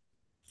righteously.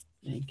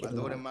 Thank you, My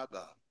Lord and my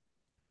God.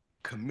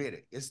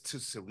 Committed is to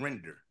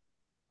surrender,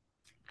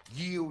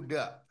 yield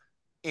up,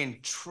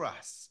 and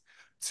trust,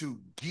 to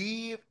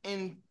give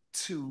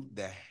into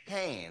the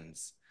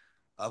hands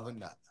of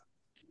another.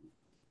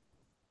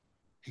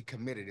 He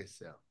committed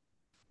himself.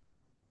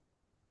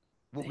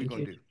 What we Thank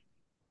gonna you. do?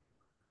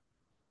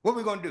 What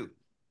we gonna do?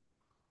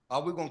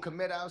 Are we gonna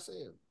commit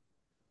ourselves?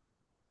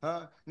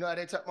 Huh? You know how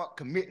they talk about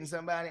committing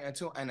somebody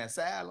into an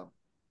asylum?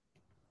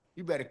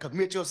 You better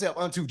commit yourself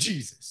unto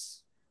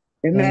Jesus.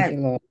 Thank you,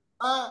 Amen. Lord.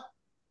 Huh?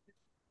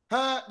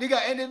 Huh? You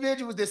got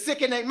individuals that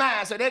sick in their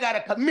mind, so they got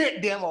to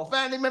commit them, or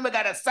family member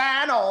got to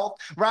sign off,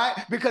 right?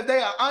 Because they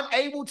are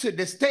unable to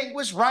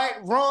distinguish right,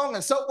 wrong,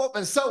 and so forth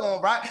and so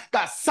on, right?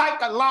 Got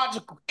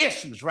psychological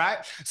issues, right?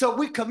 So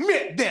we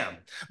commit them.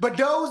 But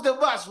those of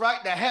us,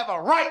 right, that have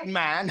a right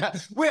mind,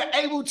 we're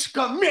able to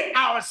commit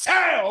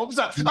ourselves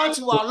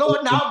unto our Lord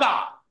and our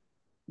God.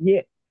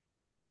 Yeah.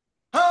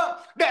 Huh?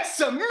 That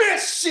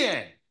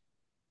submission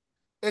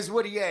is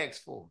what he asks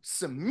for.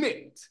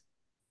 Submit.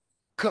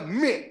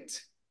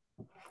 Commit.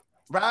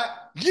 Right?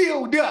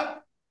 Yield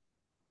up.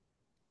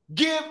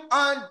 Give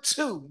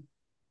unto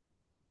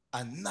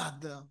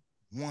another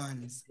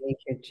one's Thank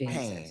you, Jesus.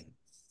 hand.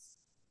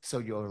 So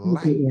your Thank you,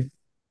 life Lord.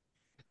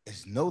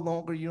 is no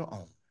longer your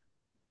own.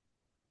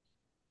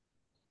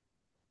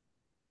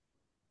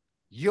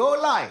 Your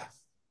life,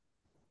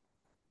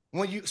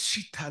 when you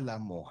Shitala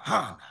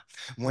Mohana,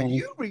 when Thank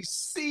you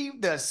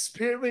receive the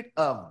Spirit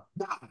of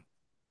God,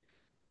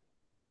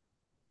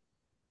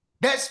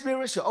 that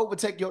Spirit shall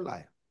overtake your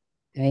life.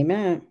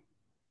 Amen.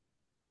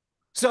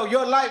 So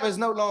your life is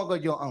no longer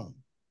your own.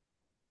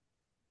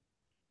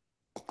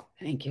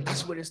 Thank you,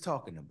 That's Lord. what it's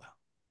talking about.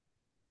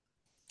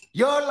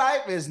 Your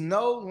life is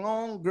no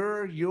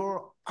longer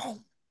your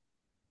own.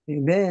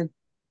 Amen.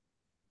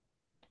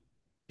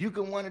 You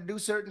can want to do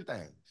certain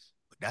things.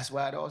 But that's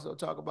why it also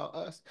talk about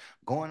us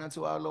going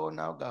unto our Lord and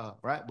our God,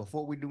 right?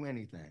 Before we do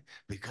anything.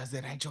 Because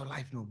that ain't your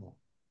life no more.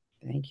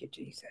 Thank you,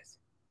 Jesus.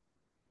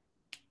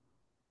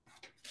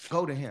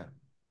 Go to him.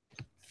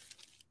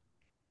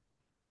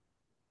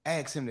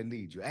 Ask him to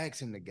lead you.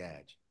 Ask him to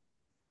guide you.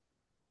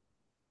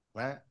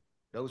 Right?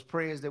 Those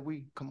prayers that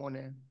we, come on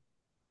there.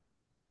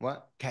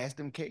 What? Cast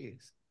them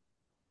cares.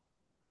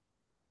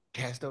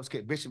 Cast those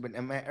cares. Bishop,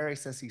 and man, Eric,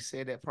 since he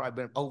said that,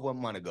 probably been over a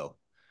month ago.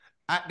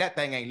 That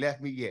thing ain't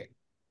left me yet.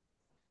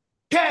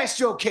 Cast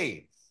your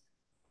cares.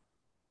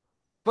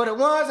 For the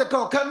ones that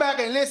gonna come back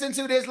and listen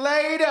to this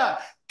later,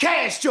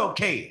 cast your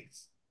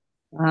cares.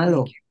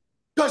 Hello.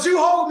 Because you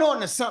holding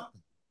on to something.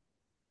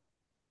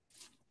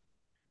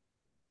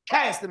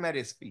 Cast them at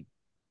his feet.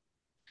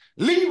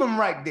 Leave them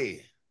right there.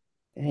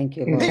 Thank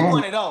you, He Lord.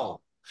 want it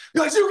all.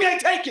 Because you can't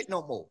take it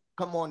no more.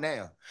 Come on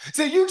now.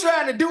 So you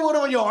trying to do it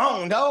on your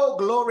own. Oh,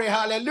 glory,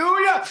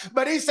 hallelujah.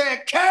 But he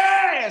said,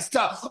 cast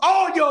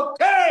all your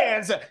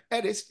cares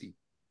at his feet.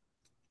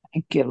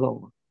 Thank you,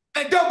 Lord.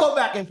 And don't go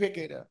back and pick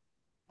it up.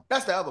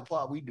 That's the other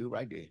part we do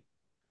right there.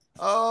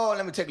 Oh,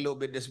 let me take a little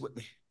bit of this with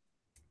me.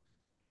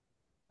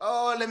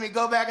 Oh, let me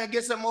go back and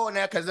get some more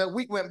now because a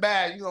week went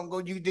by.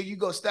 You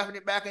go stuffing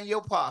it back in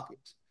your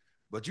pockets.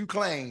 But you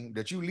claim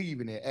that you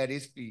leaving it at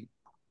his feet.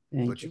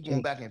 Thank But you, you going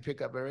Jesus. back and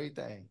pick up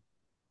everything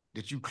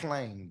that you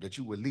claim that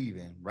you were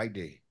leaving right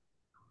there.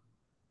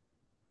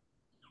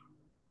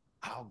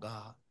 Our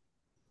God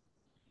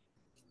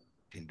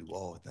can do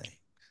all things.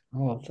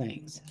 All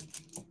things.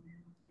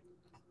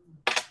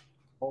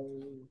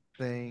 All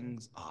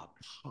things are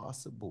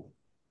possible.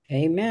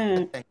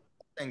 Amen. That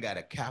thing got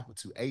a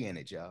capital A in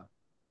it, y'all.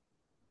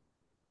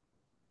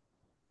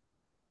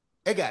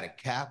 It got a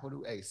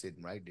capital A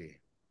sitting right there.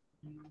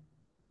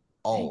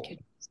 All. Thank you.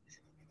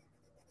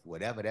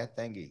 Whatever that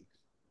thing is.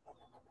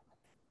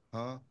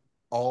 Huh?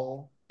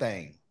 All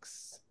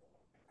things.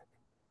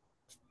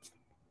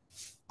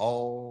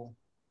 All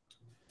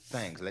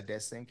things. Let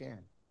that sink in.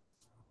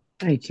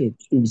 Thank you,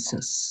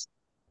 Jesus.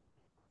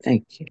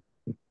 Thank you.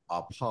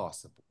 Are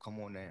possible. Come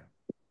on now.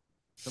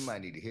 Somebody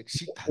need to hit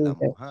Shita Jesus.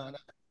 Mohana.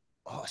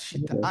 Oh,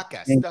 shit. I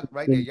got stuck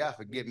right there. Y'all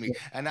forgive me.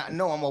 And I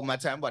know I'm over my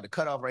time. I'm about to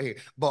cut off right here.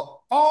 But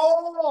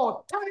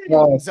all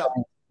All things,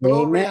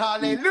 glory, Amen.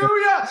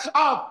 hallelujah,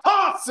 are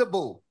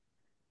possible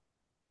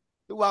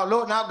through our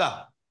Lord and our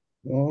God.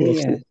 Oh,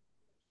 Yes. yes.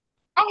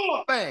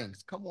 All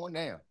things. Come on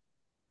now.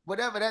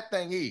 Whatever that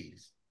thing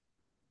is,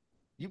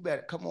 you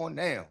better come on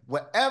now.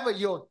 Whatever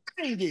your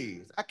thing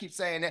is. I keep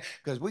saying that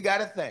because we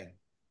got a thing.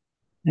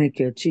 Thank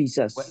you,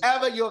 Jesus.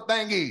 Whatever your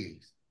thing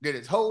is that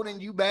is holding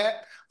you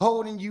back,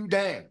 holding you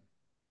down,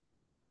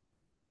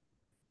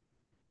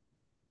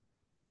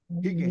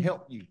 he can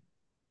help you.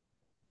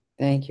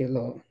 Thank you,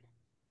 Lord.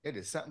 It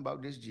is something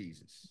about this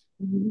Jesus.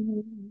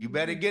 You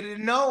better get it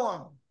to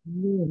know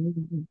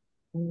him.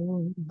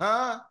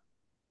 Huh?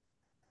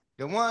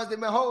 The ones that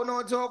been holding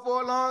on to him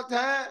for a long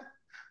time.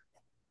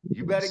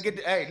 You better get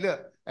the, hey,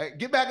 look, hey,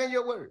 get back in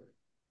your word.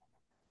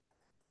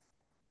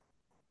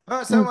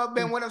 Huh? Some of us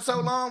been with him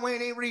so long, we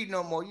ain't even reading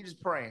no more. You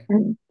just praying.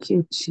 Thank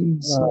you,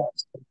 Jesus.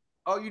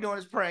 All you doing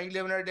is praying. You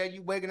living every day,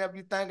 you waking up,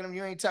 you thanking him,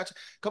 you ain't touching.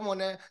 Come on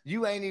now.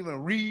 You ain't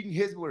even reading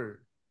his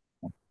word.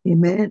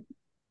 Amen.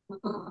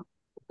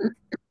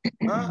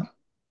 Huh?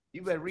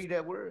 You better read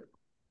that word.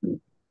 That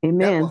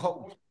Amen. will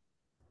hold you.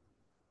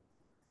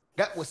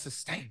 That will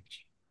sustain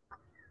you.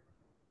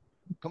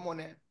 Come on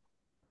now.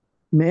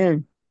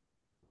 Amen.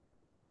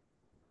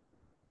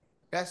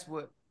 That's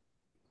what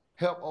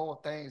help all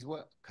things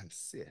what?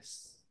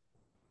 Consist.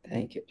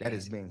 Thank you. That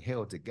is being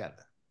held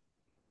together.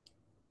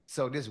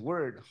 So this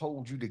word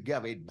holds you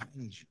together. It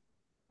binds you.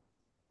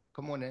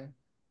 Come on now.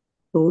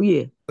 Oh,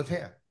 yeah. With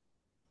him.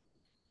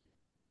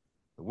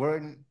 The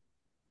word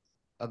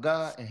of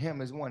God and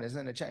him is one. It's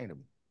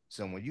interchangeable.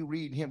 So when you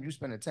read him, you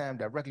spend the time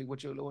directly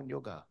with your Lord and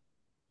your God.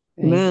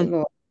 Thank you, Amen.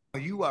 Lord.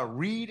 When you are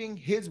reading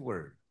his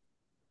word,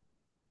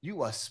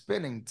 you are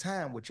spending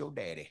time with your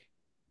daddy.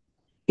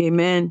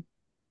 Amen.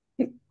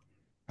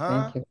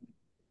 Huh? Thank you.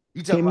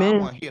 You talking about, I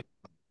Amen. want to hear.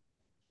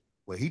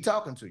 Well, he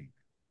talking to you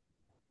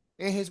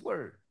in his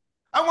word.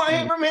 I want to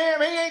hear from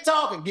him. He ain't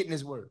talking, getting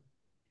his word.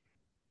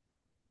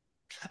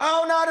 I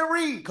don't know how to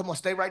read. Come on,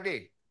 stay right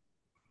there.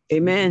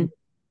 Amen.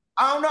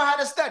 I don't know how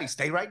to study.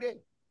 Stay right there.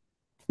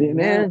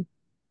 Amen.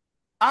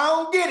 I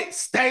don't get it.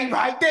 Stay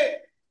right there.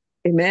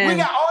 We Amen.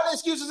 got all the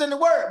excuses in the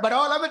word, but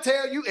all I'm going to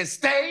tell you is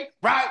stay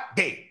right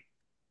there.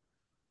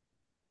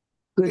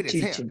 Good It is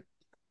him. teaching.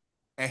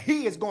 And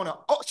he is going to,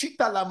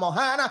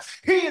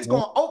 he is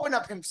going to open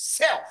up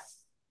himself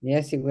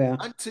Yes, he will.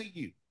 unto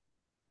you.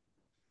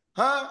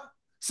 Huh?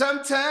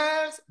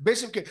 Sometimes,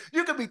 Bishop,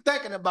 you could be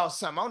thinking about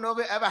something. I don't know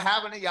if it ever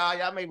happened to y'all.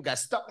 Y'all maybe got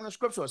stuck on the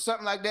scripture or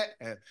something like that.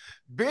 And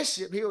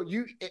Bishop,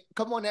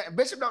 come on now.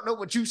 Bishop don't know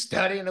what you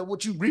studying or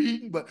what you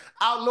reading, but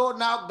our Lord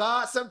and our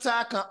God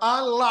sometimes can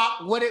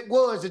unlock what it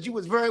was that you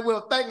was very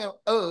well thinking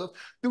of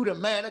through the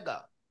man of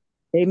God.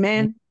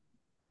 Amen.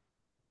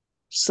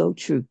 So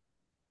true.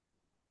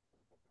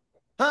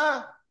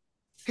 Huh?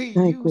 He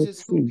Thank you,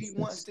 uses who he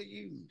wants Jesus. to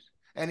use.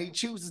 And he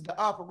chooses to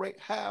operate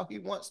how he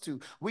wants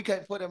to. We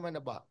can't put him in the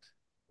box.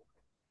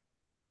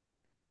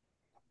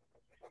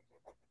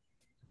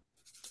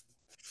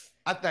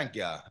 I thank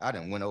y'all. I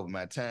done went over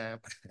my time.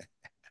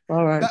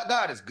 All right.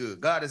 God is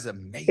good. God is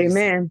amazing.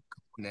 Amen.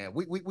 Now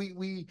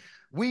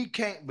we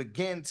can't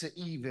begin to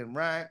even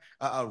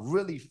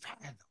really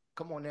fathom.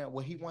 Come on now,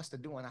 what he wants to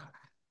do in our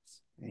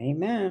lives.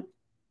 Amen.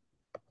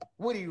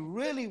 What he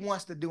really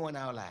wants to do in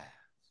our lives.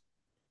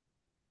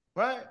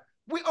 Right?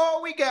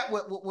 All we got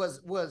was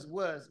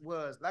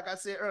like I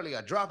said earlier,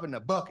 a drop in the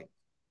bucket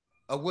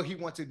of what he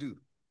wants to do.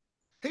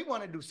 He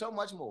want to do so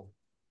much more.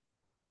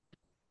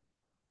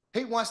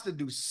 He wants to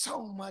do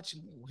so much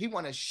more. He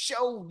want to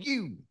show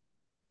you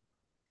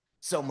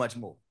so much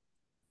more.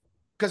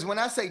 Because when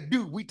I say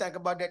do, we think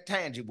about that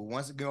tangible.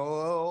 Once again,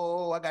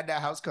 oh, I got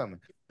that house coming.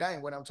 That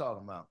ain't what I'm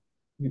talking about.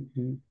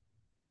 Mm-hmm.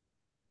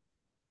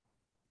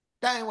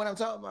 That ain't what I'm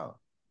talking about.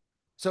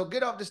 So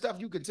get off the stuff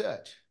you can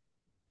touch.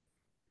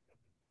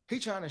 He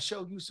trying to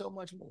show you so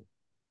much more.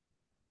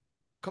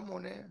 Come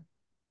on now.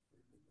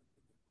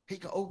 He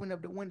can open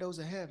up the windows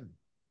of heaven.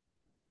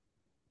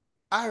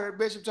 I heard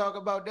Bishop talk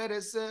about that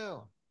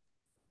itself.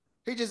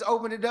 He just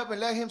opened it up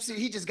and let him see.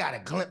 He just got a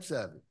glimpse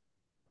of it.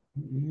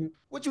 Mm-hmm.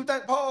 What you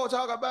think Paul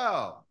talk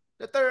about?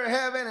 The third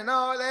heaven and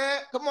all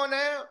that? Come on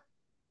now.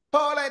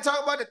 Paul ain't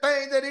talking about the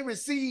things that he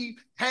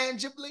received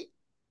tangibly.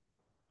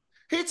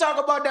 He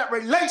talk about that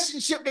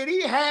relationship that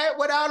he had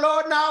with our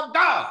Lord and our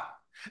God.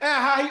 And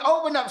how he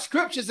opened up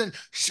scriptures and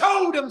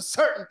showed him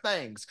certain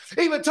things.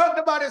 He even talked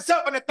about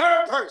himself in the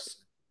third person.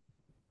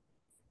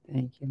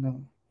 Thank you,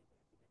 Lord.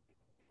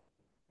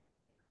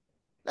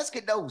 Let's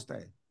get those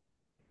things.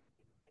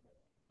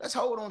 Let's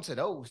hold on to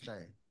those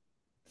things.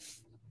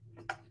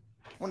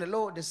 When the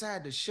Lord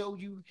decided to show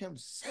you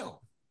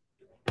himself,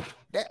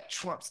 that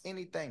trumps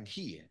anything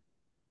here.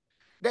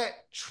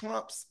 That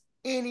trumps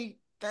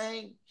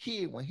anything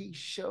here when he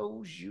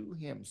shows you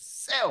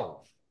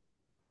himself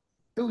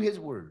through his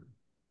word.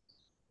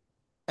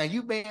 And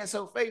you being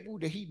so faithful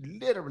that he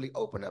literally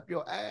opened up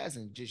your eyes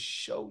and just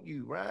show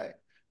you, right?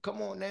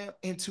 Come on now,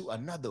 into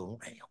another realm.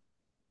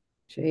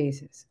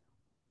 Jesus.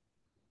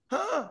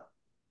 Huh?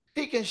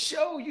 He can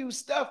show you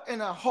stuff in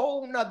a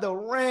whole nother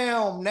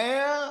realm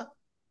now.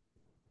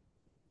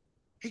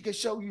 He can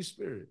show you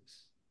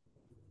spirits.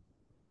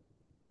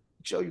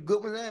 Show you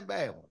good ones and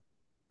bad ones.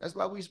 That's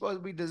why we're supposed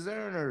to be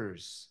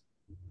discerners.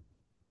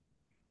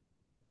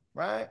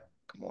 Right?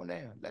 Come on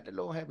now. Let the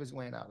Lord have his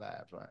way in our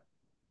lives, right?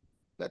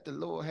 Let the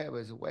Lord have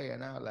his way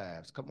in our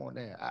lives. Come on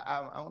now.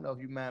 I don't know if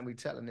you mind me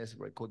telling this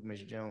right quick,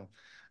 Mr. Jones.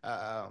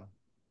 I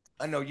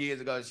know years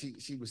ago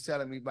she was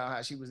telling me about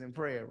how she was in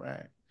prayer,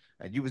 right?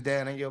 And you was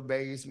down in your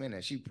basement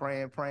and she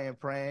praying.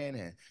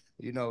 And,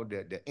 you know,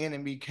 the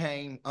enemy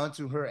came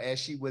unto her as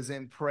she was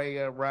in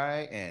prayer,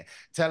 right? And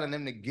telling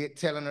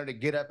her to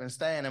get up and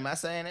stand. Am I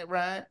saying it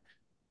right?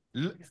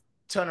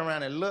 Turn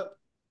around and look.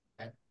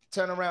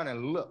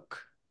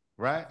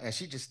 Right? And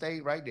she just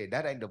stayed right there.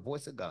 That ain't the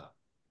voice of God.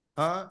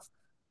 Huh?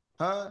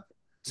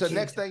 So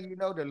next thing you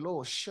know, the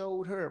Lord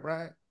showed her,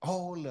 right?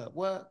 All the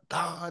what?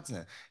 Gods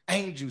and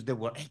angels that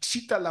were,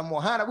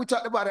 we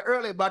talked about it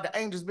earlier about the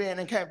angels being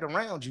encamped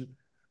around you.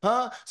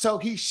 So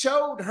he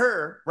showed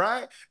her,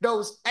 right?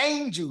 Those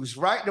angels,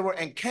 right? That were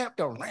encamped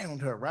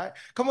around her, right?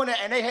 Come on now.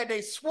 And they had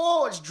their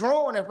swords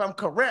drawn, if I'm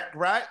correct,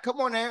 right?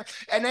 Come on now.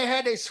 And they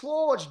had their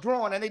swords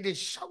drawn and they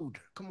just showed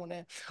her. Come on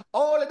now.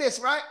 All of this,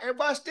 right? And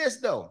watch this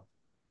though.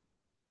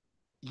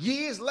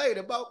 Years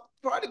later,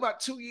 probably about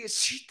 2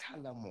 years,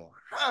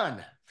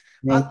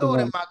 My Thank you, Lord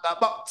and Lord. my God,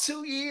 about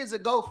 2 years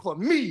ago for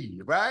me,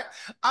 right?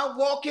 I'm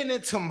walking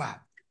into my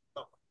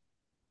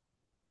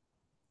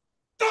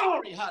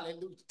glory,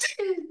 hallelujah.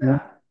 Jesus.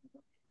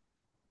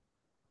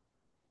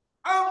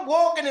 I'm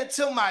walking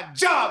into my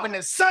job, and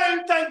the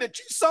same thing that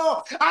you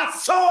saw, I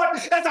saw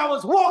it as I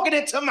was walking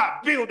into my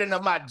building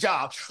of my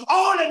job.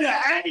 All of the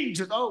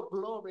angels, oh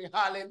glory,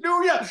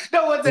 hallelujah,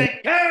 that was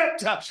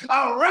encamped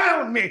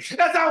around me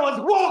as I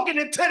was walking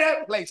into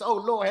that place. Oh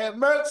Lord, have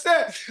mercy.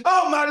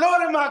 Oh my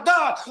Lord and my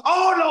God,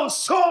 all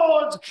those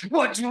swords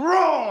were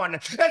drawn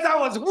as I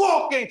was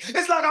walking.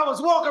 It's like I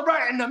was walking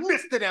right in the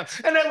midst of them,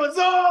 and they was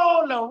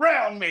all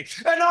around me,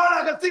 and all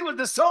I could see was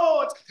the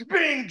swords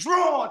being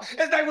drawn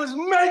as they was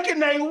making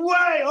their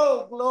way.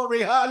 Oh,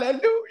 glory, hallelujah.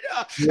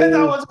 As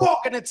I was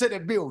walking into the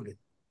building.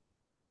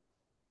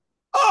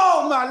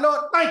 Oh, my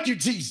Lord, thank you,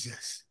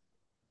 Jesus.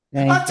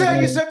 I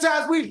tell you,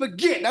 sometimes we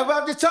forget. Now,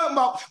 I'm just talking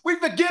about, we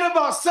forget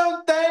about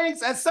some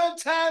things, and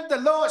sometimes the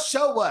Lord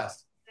show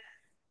us.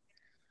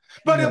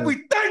 But if we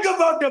think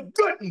about the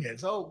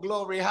goodness, oh,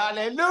 glory,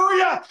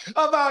 hallelujah,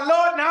 of our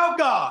Lord and our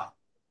God.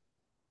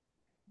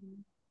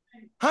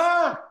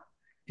 Huh?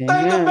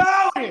 Think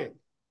about it.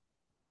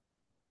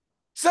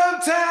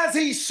 Sometimes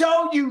he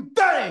show you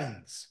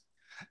things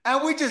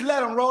and we just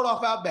let them roll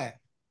off our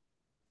back.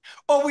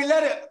 Or we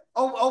let it,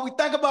 or we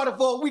think about it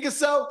for a week or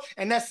so,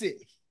 and that's it.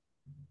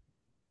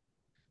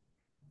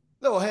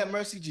 Lord, have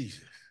mercy,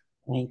 Jesus.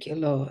 Thank you,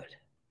 Lord.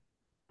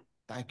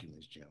 Thank you,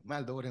 Miss Jim. My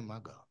Lord and my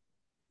God.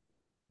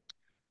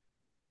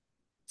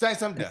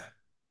 Saints, I'm done.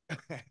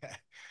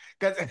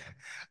 Because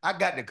I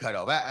got to cut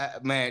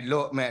off. Man,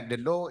 Lord, man, the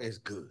Lord is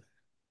good.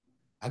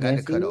 I got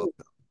to cut off.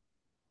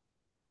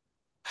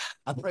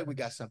 I pray we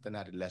got something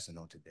out of the lesson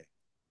on today.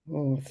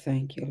 Oh,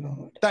 thank you,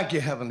 Lord. Thank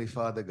you, Heavenly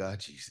Father, God,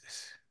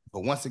 Jesus.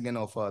 But once again,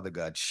 oh Father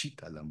God,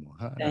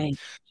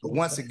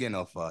 once again,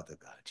 oh Father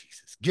God,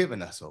 Jesus,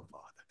 giving us, oh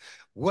Father,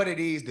 what it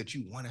is that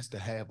you want us to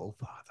have, oh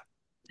Father.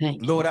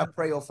 Thank Lord, you. I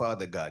pray, oh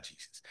Father God,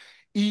 Jesus,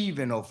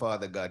 even, oh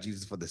Father God,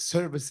 Jesus, for the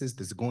services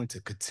that's going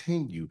to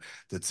continue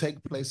to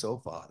take place, oh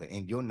Father,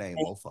 in your name,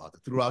 oh Father,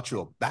 throughout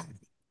your body.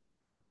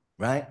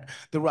 Right?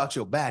 Throughout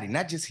your body,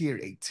 not just here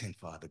at 810,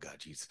 Father God,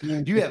 Jesus.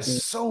 You have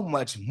so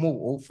much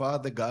more, oh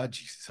Father God,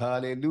 Jesus.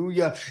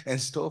 Hallelujah. In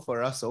store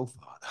for us, oh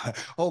Father.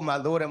 Oh my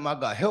Lord and my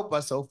God, help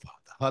us, oh Father.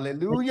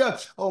 Hallelujah.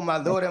 Oh, my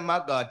Lord and my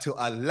God, to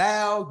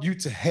allow you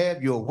to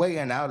have your way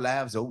in our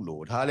lives, oh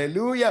Lord.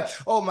 Hallelujah.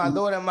 Oh, my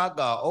Lord and my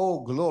God.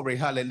 Oh, glory.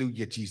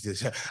 Hallelujah,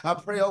 Jesus. I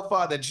pray, oh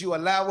Father, that you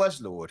allow us,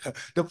 Lord,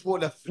 to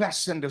put the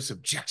flesh under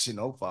subjection,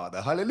 oh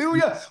Father.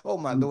 Hallelujah. Oh,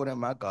 my Lord and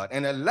my God.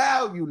 And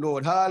allow you,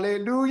 Lord.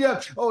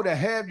 Hallelujah. Oh, to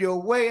have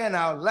your way in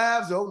our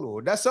lives, oh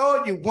Lord. That's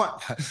all you want.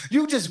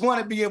 You just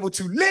want to be able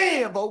to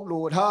live, oh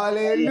Lord.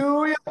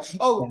 Hallelujah.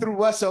 Oh,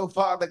 through us, oh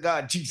Father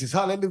God, Jesus.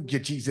 Hallelujah,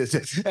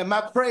 Jesus. And my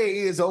prayer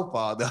is, oh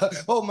Father,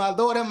 oh my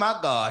Lord and my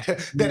God,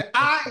 that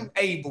I'm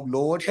able,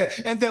 Lord,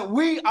 and that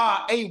we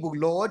are able,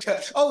 Lord,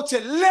 oh, to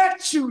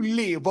let you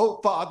live, oh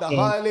Father.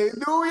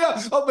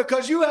 Hallelujah. Oh,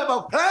 because you have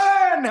a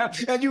plan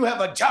and you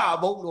have a job,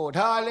 oh Lord.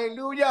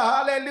 Hallelujah.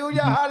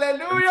 Hallelujah.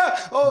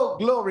 Hallelujah. Oh,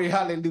 glory.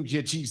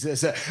 Hallelujah,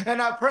 Jesus.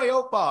 And I pray,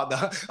 oh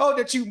Father, oh,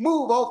 that you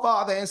move, oh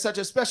Father, in such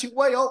a special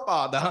way, oh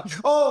Father.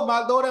 Oh,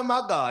 my Lord and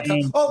my God.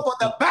 Oh, for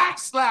the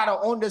backslider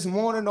on this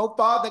morning, oh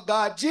Father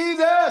God,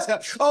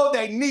 Jesus. Oh,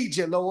 they need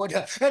you, Lord.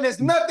 And there's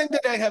nothing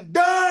that they have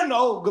done,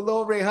 oh,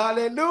 glory.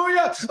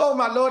 Hallelujah. Oh,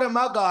 my Lord and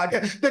my God,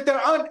 that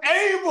they're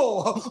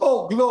unable,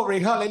 oh,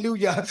 glory.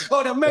 Hallelujah.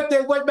 Oh, to make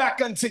their way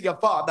back unto your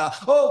Father.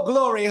 Oh,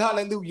 glory.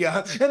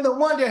 Hallelujah. And the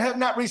one that have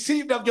not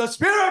received of your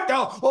spirit,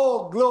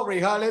 oh,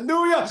 glory.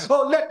 Hallelujah.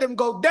 Oh, let them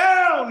go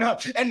down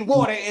and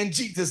water in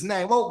Jesus'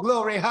 name. Oh,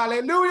 glory.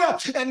 Hallelujah.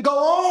 And go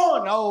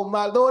on, oh,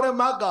 my Lord and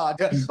my God,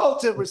 oh,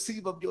 to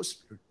receive of your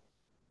spirit.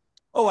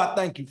 Oh, I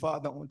thank you,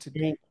 Father, on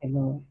today. Thank you,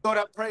 Lord. Lord,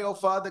 I pray, oh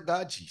Father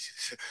God,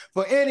 Jesus,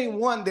 for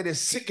anyone that is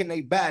sick in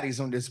their bodies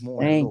on this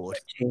morning, Lord.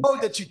 Oh,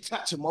 that you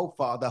touch them, oh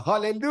Father.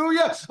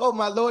 Hallelujah. Oh,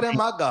 my Lord and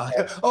my God.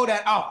 Oh,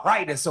 that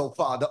arthritis, oh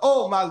Father.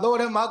 Oh, my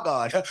Lord and my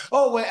God.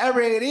 Oh, wherever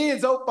it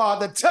is, oh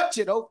Father, touch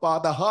it, oh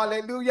Father.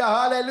 Hallelujah.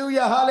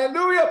 Hallelujah.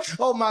 Hallelujah.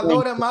 Oh, my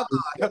Lord and my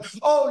God.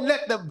 Oh,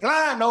 let the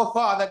blind, oh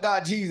Father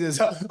God, Jesus,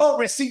 oh,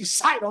 receive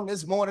sight on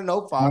this morning,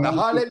 oh Father.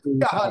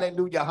 Hallelujah.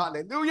 Hallelujah.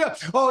 Hallelujah.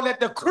 Oh, let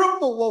the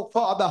cripple, oh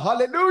Father.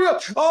 Hallelujah.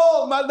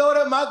 Oh, my Lord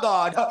and my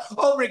God.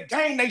 Oh,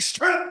 regain their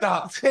strength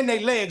in their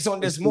legs on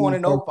this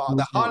morning, oh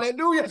Father.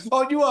 Hallelujah.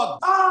 Oh, you are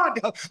God.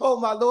 Oh,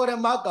 my Lord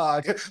and my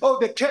God. Oh,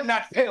 that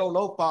cannot fail,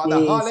 oh Father.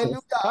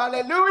 Hallelujah.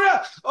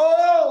 Hallelujah.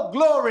 Oh,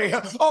 glory.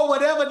 Oh,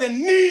 whatever the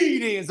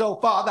need is, oh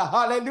Father.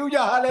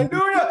 Hallelujah.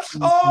 Hallelujah.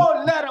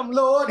 Oh, let them,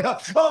 Lord.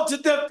 Oh, to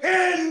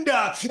depend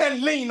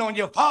and lean on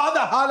your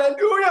Father.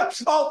 Hallelujah.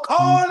 Oh,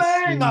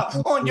 calling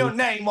on your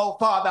name, oh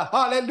Father.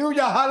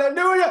 Hallelujah.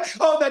 Hallelujah.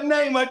 Oh, the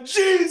name of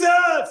Jesus.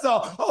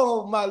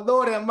 Oh, my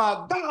Lord and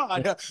my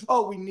God.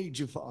 Oh, we need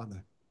you,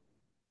 Father.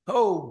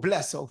 Oh,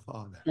 bless, oh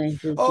Father.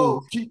 Thank you,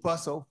 oh, Jesus. keep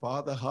us, oh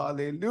Father.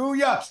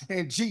 Hallelujah.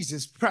 In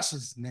Jesus'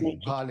 precious name.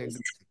 Hallelujah.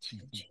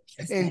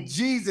 In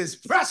Jesus'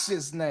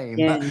 precious name.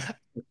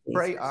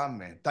 Pray,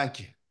 amen. Thank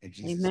you. In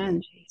Jesus' Amen,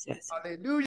 name. Jesus. Hallelujah.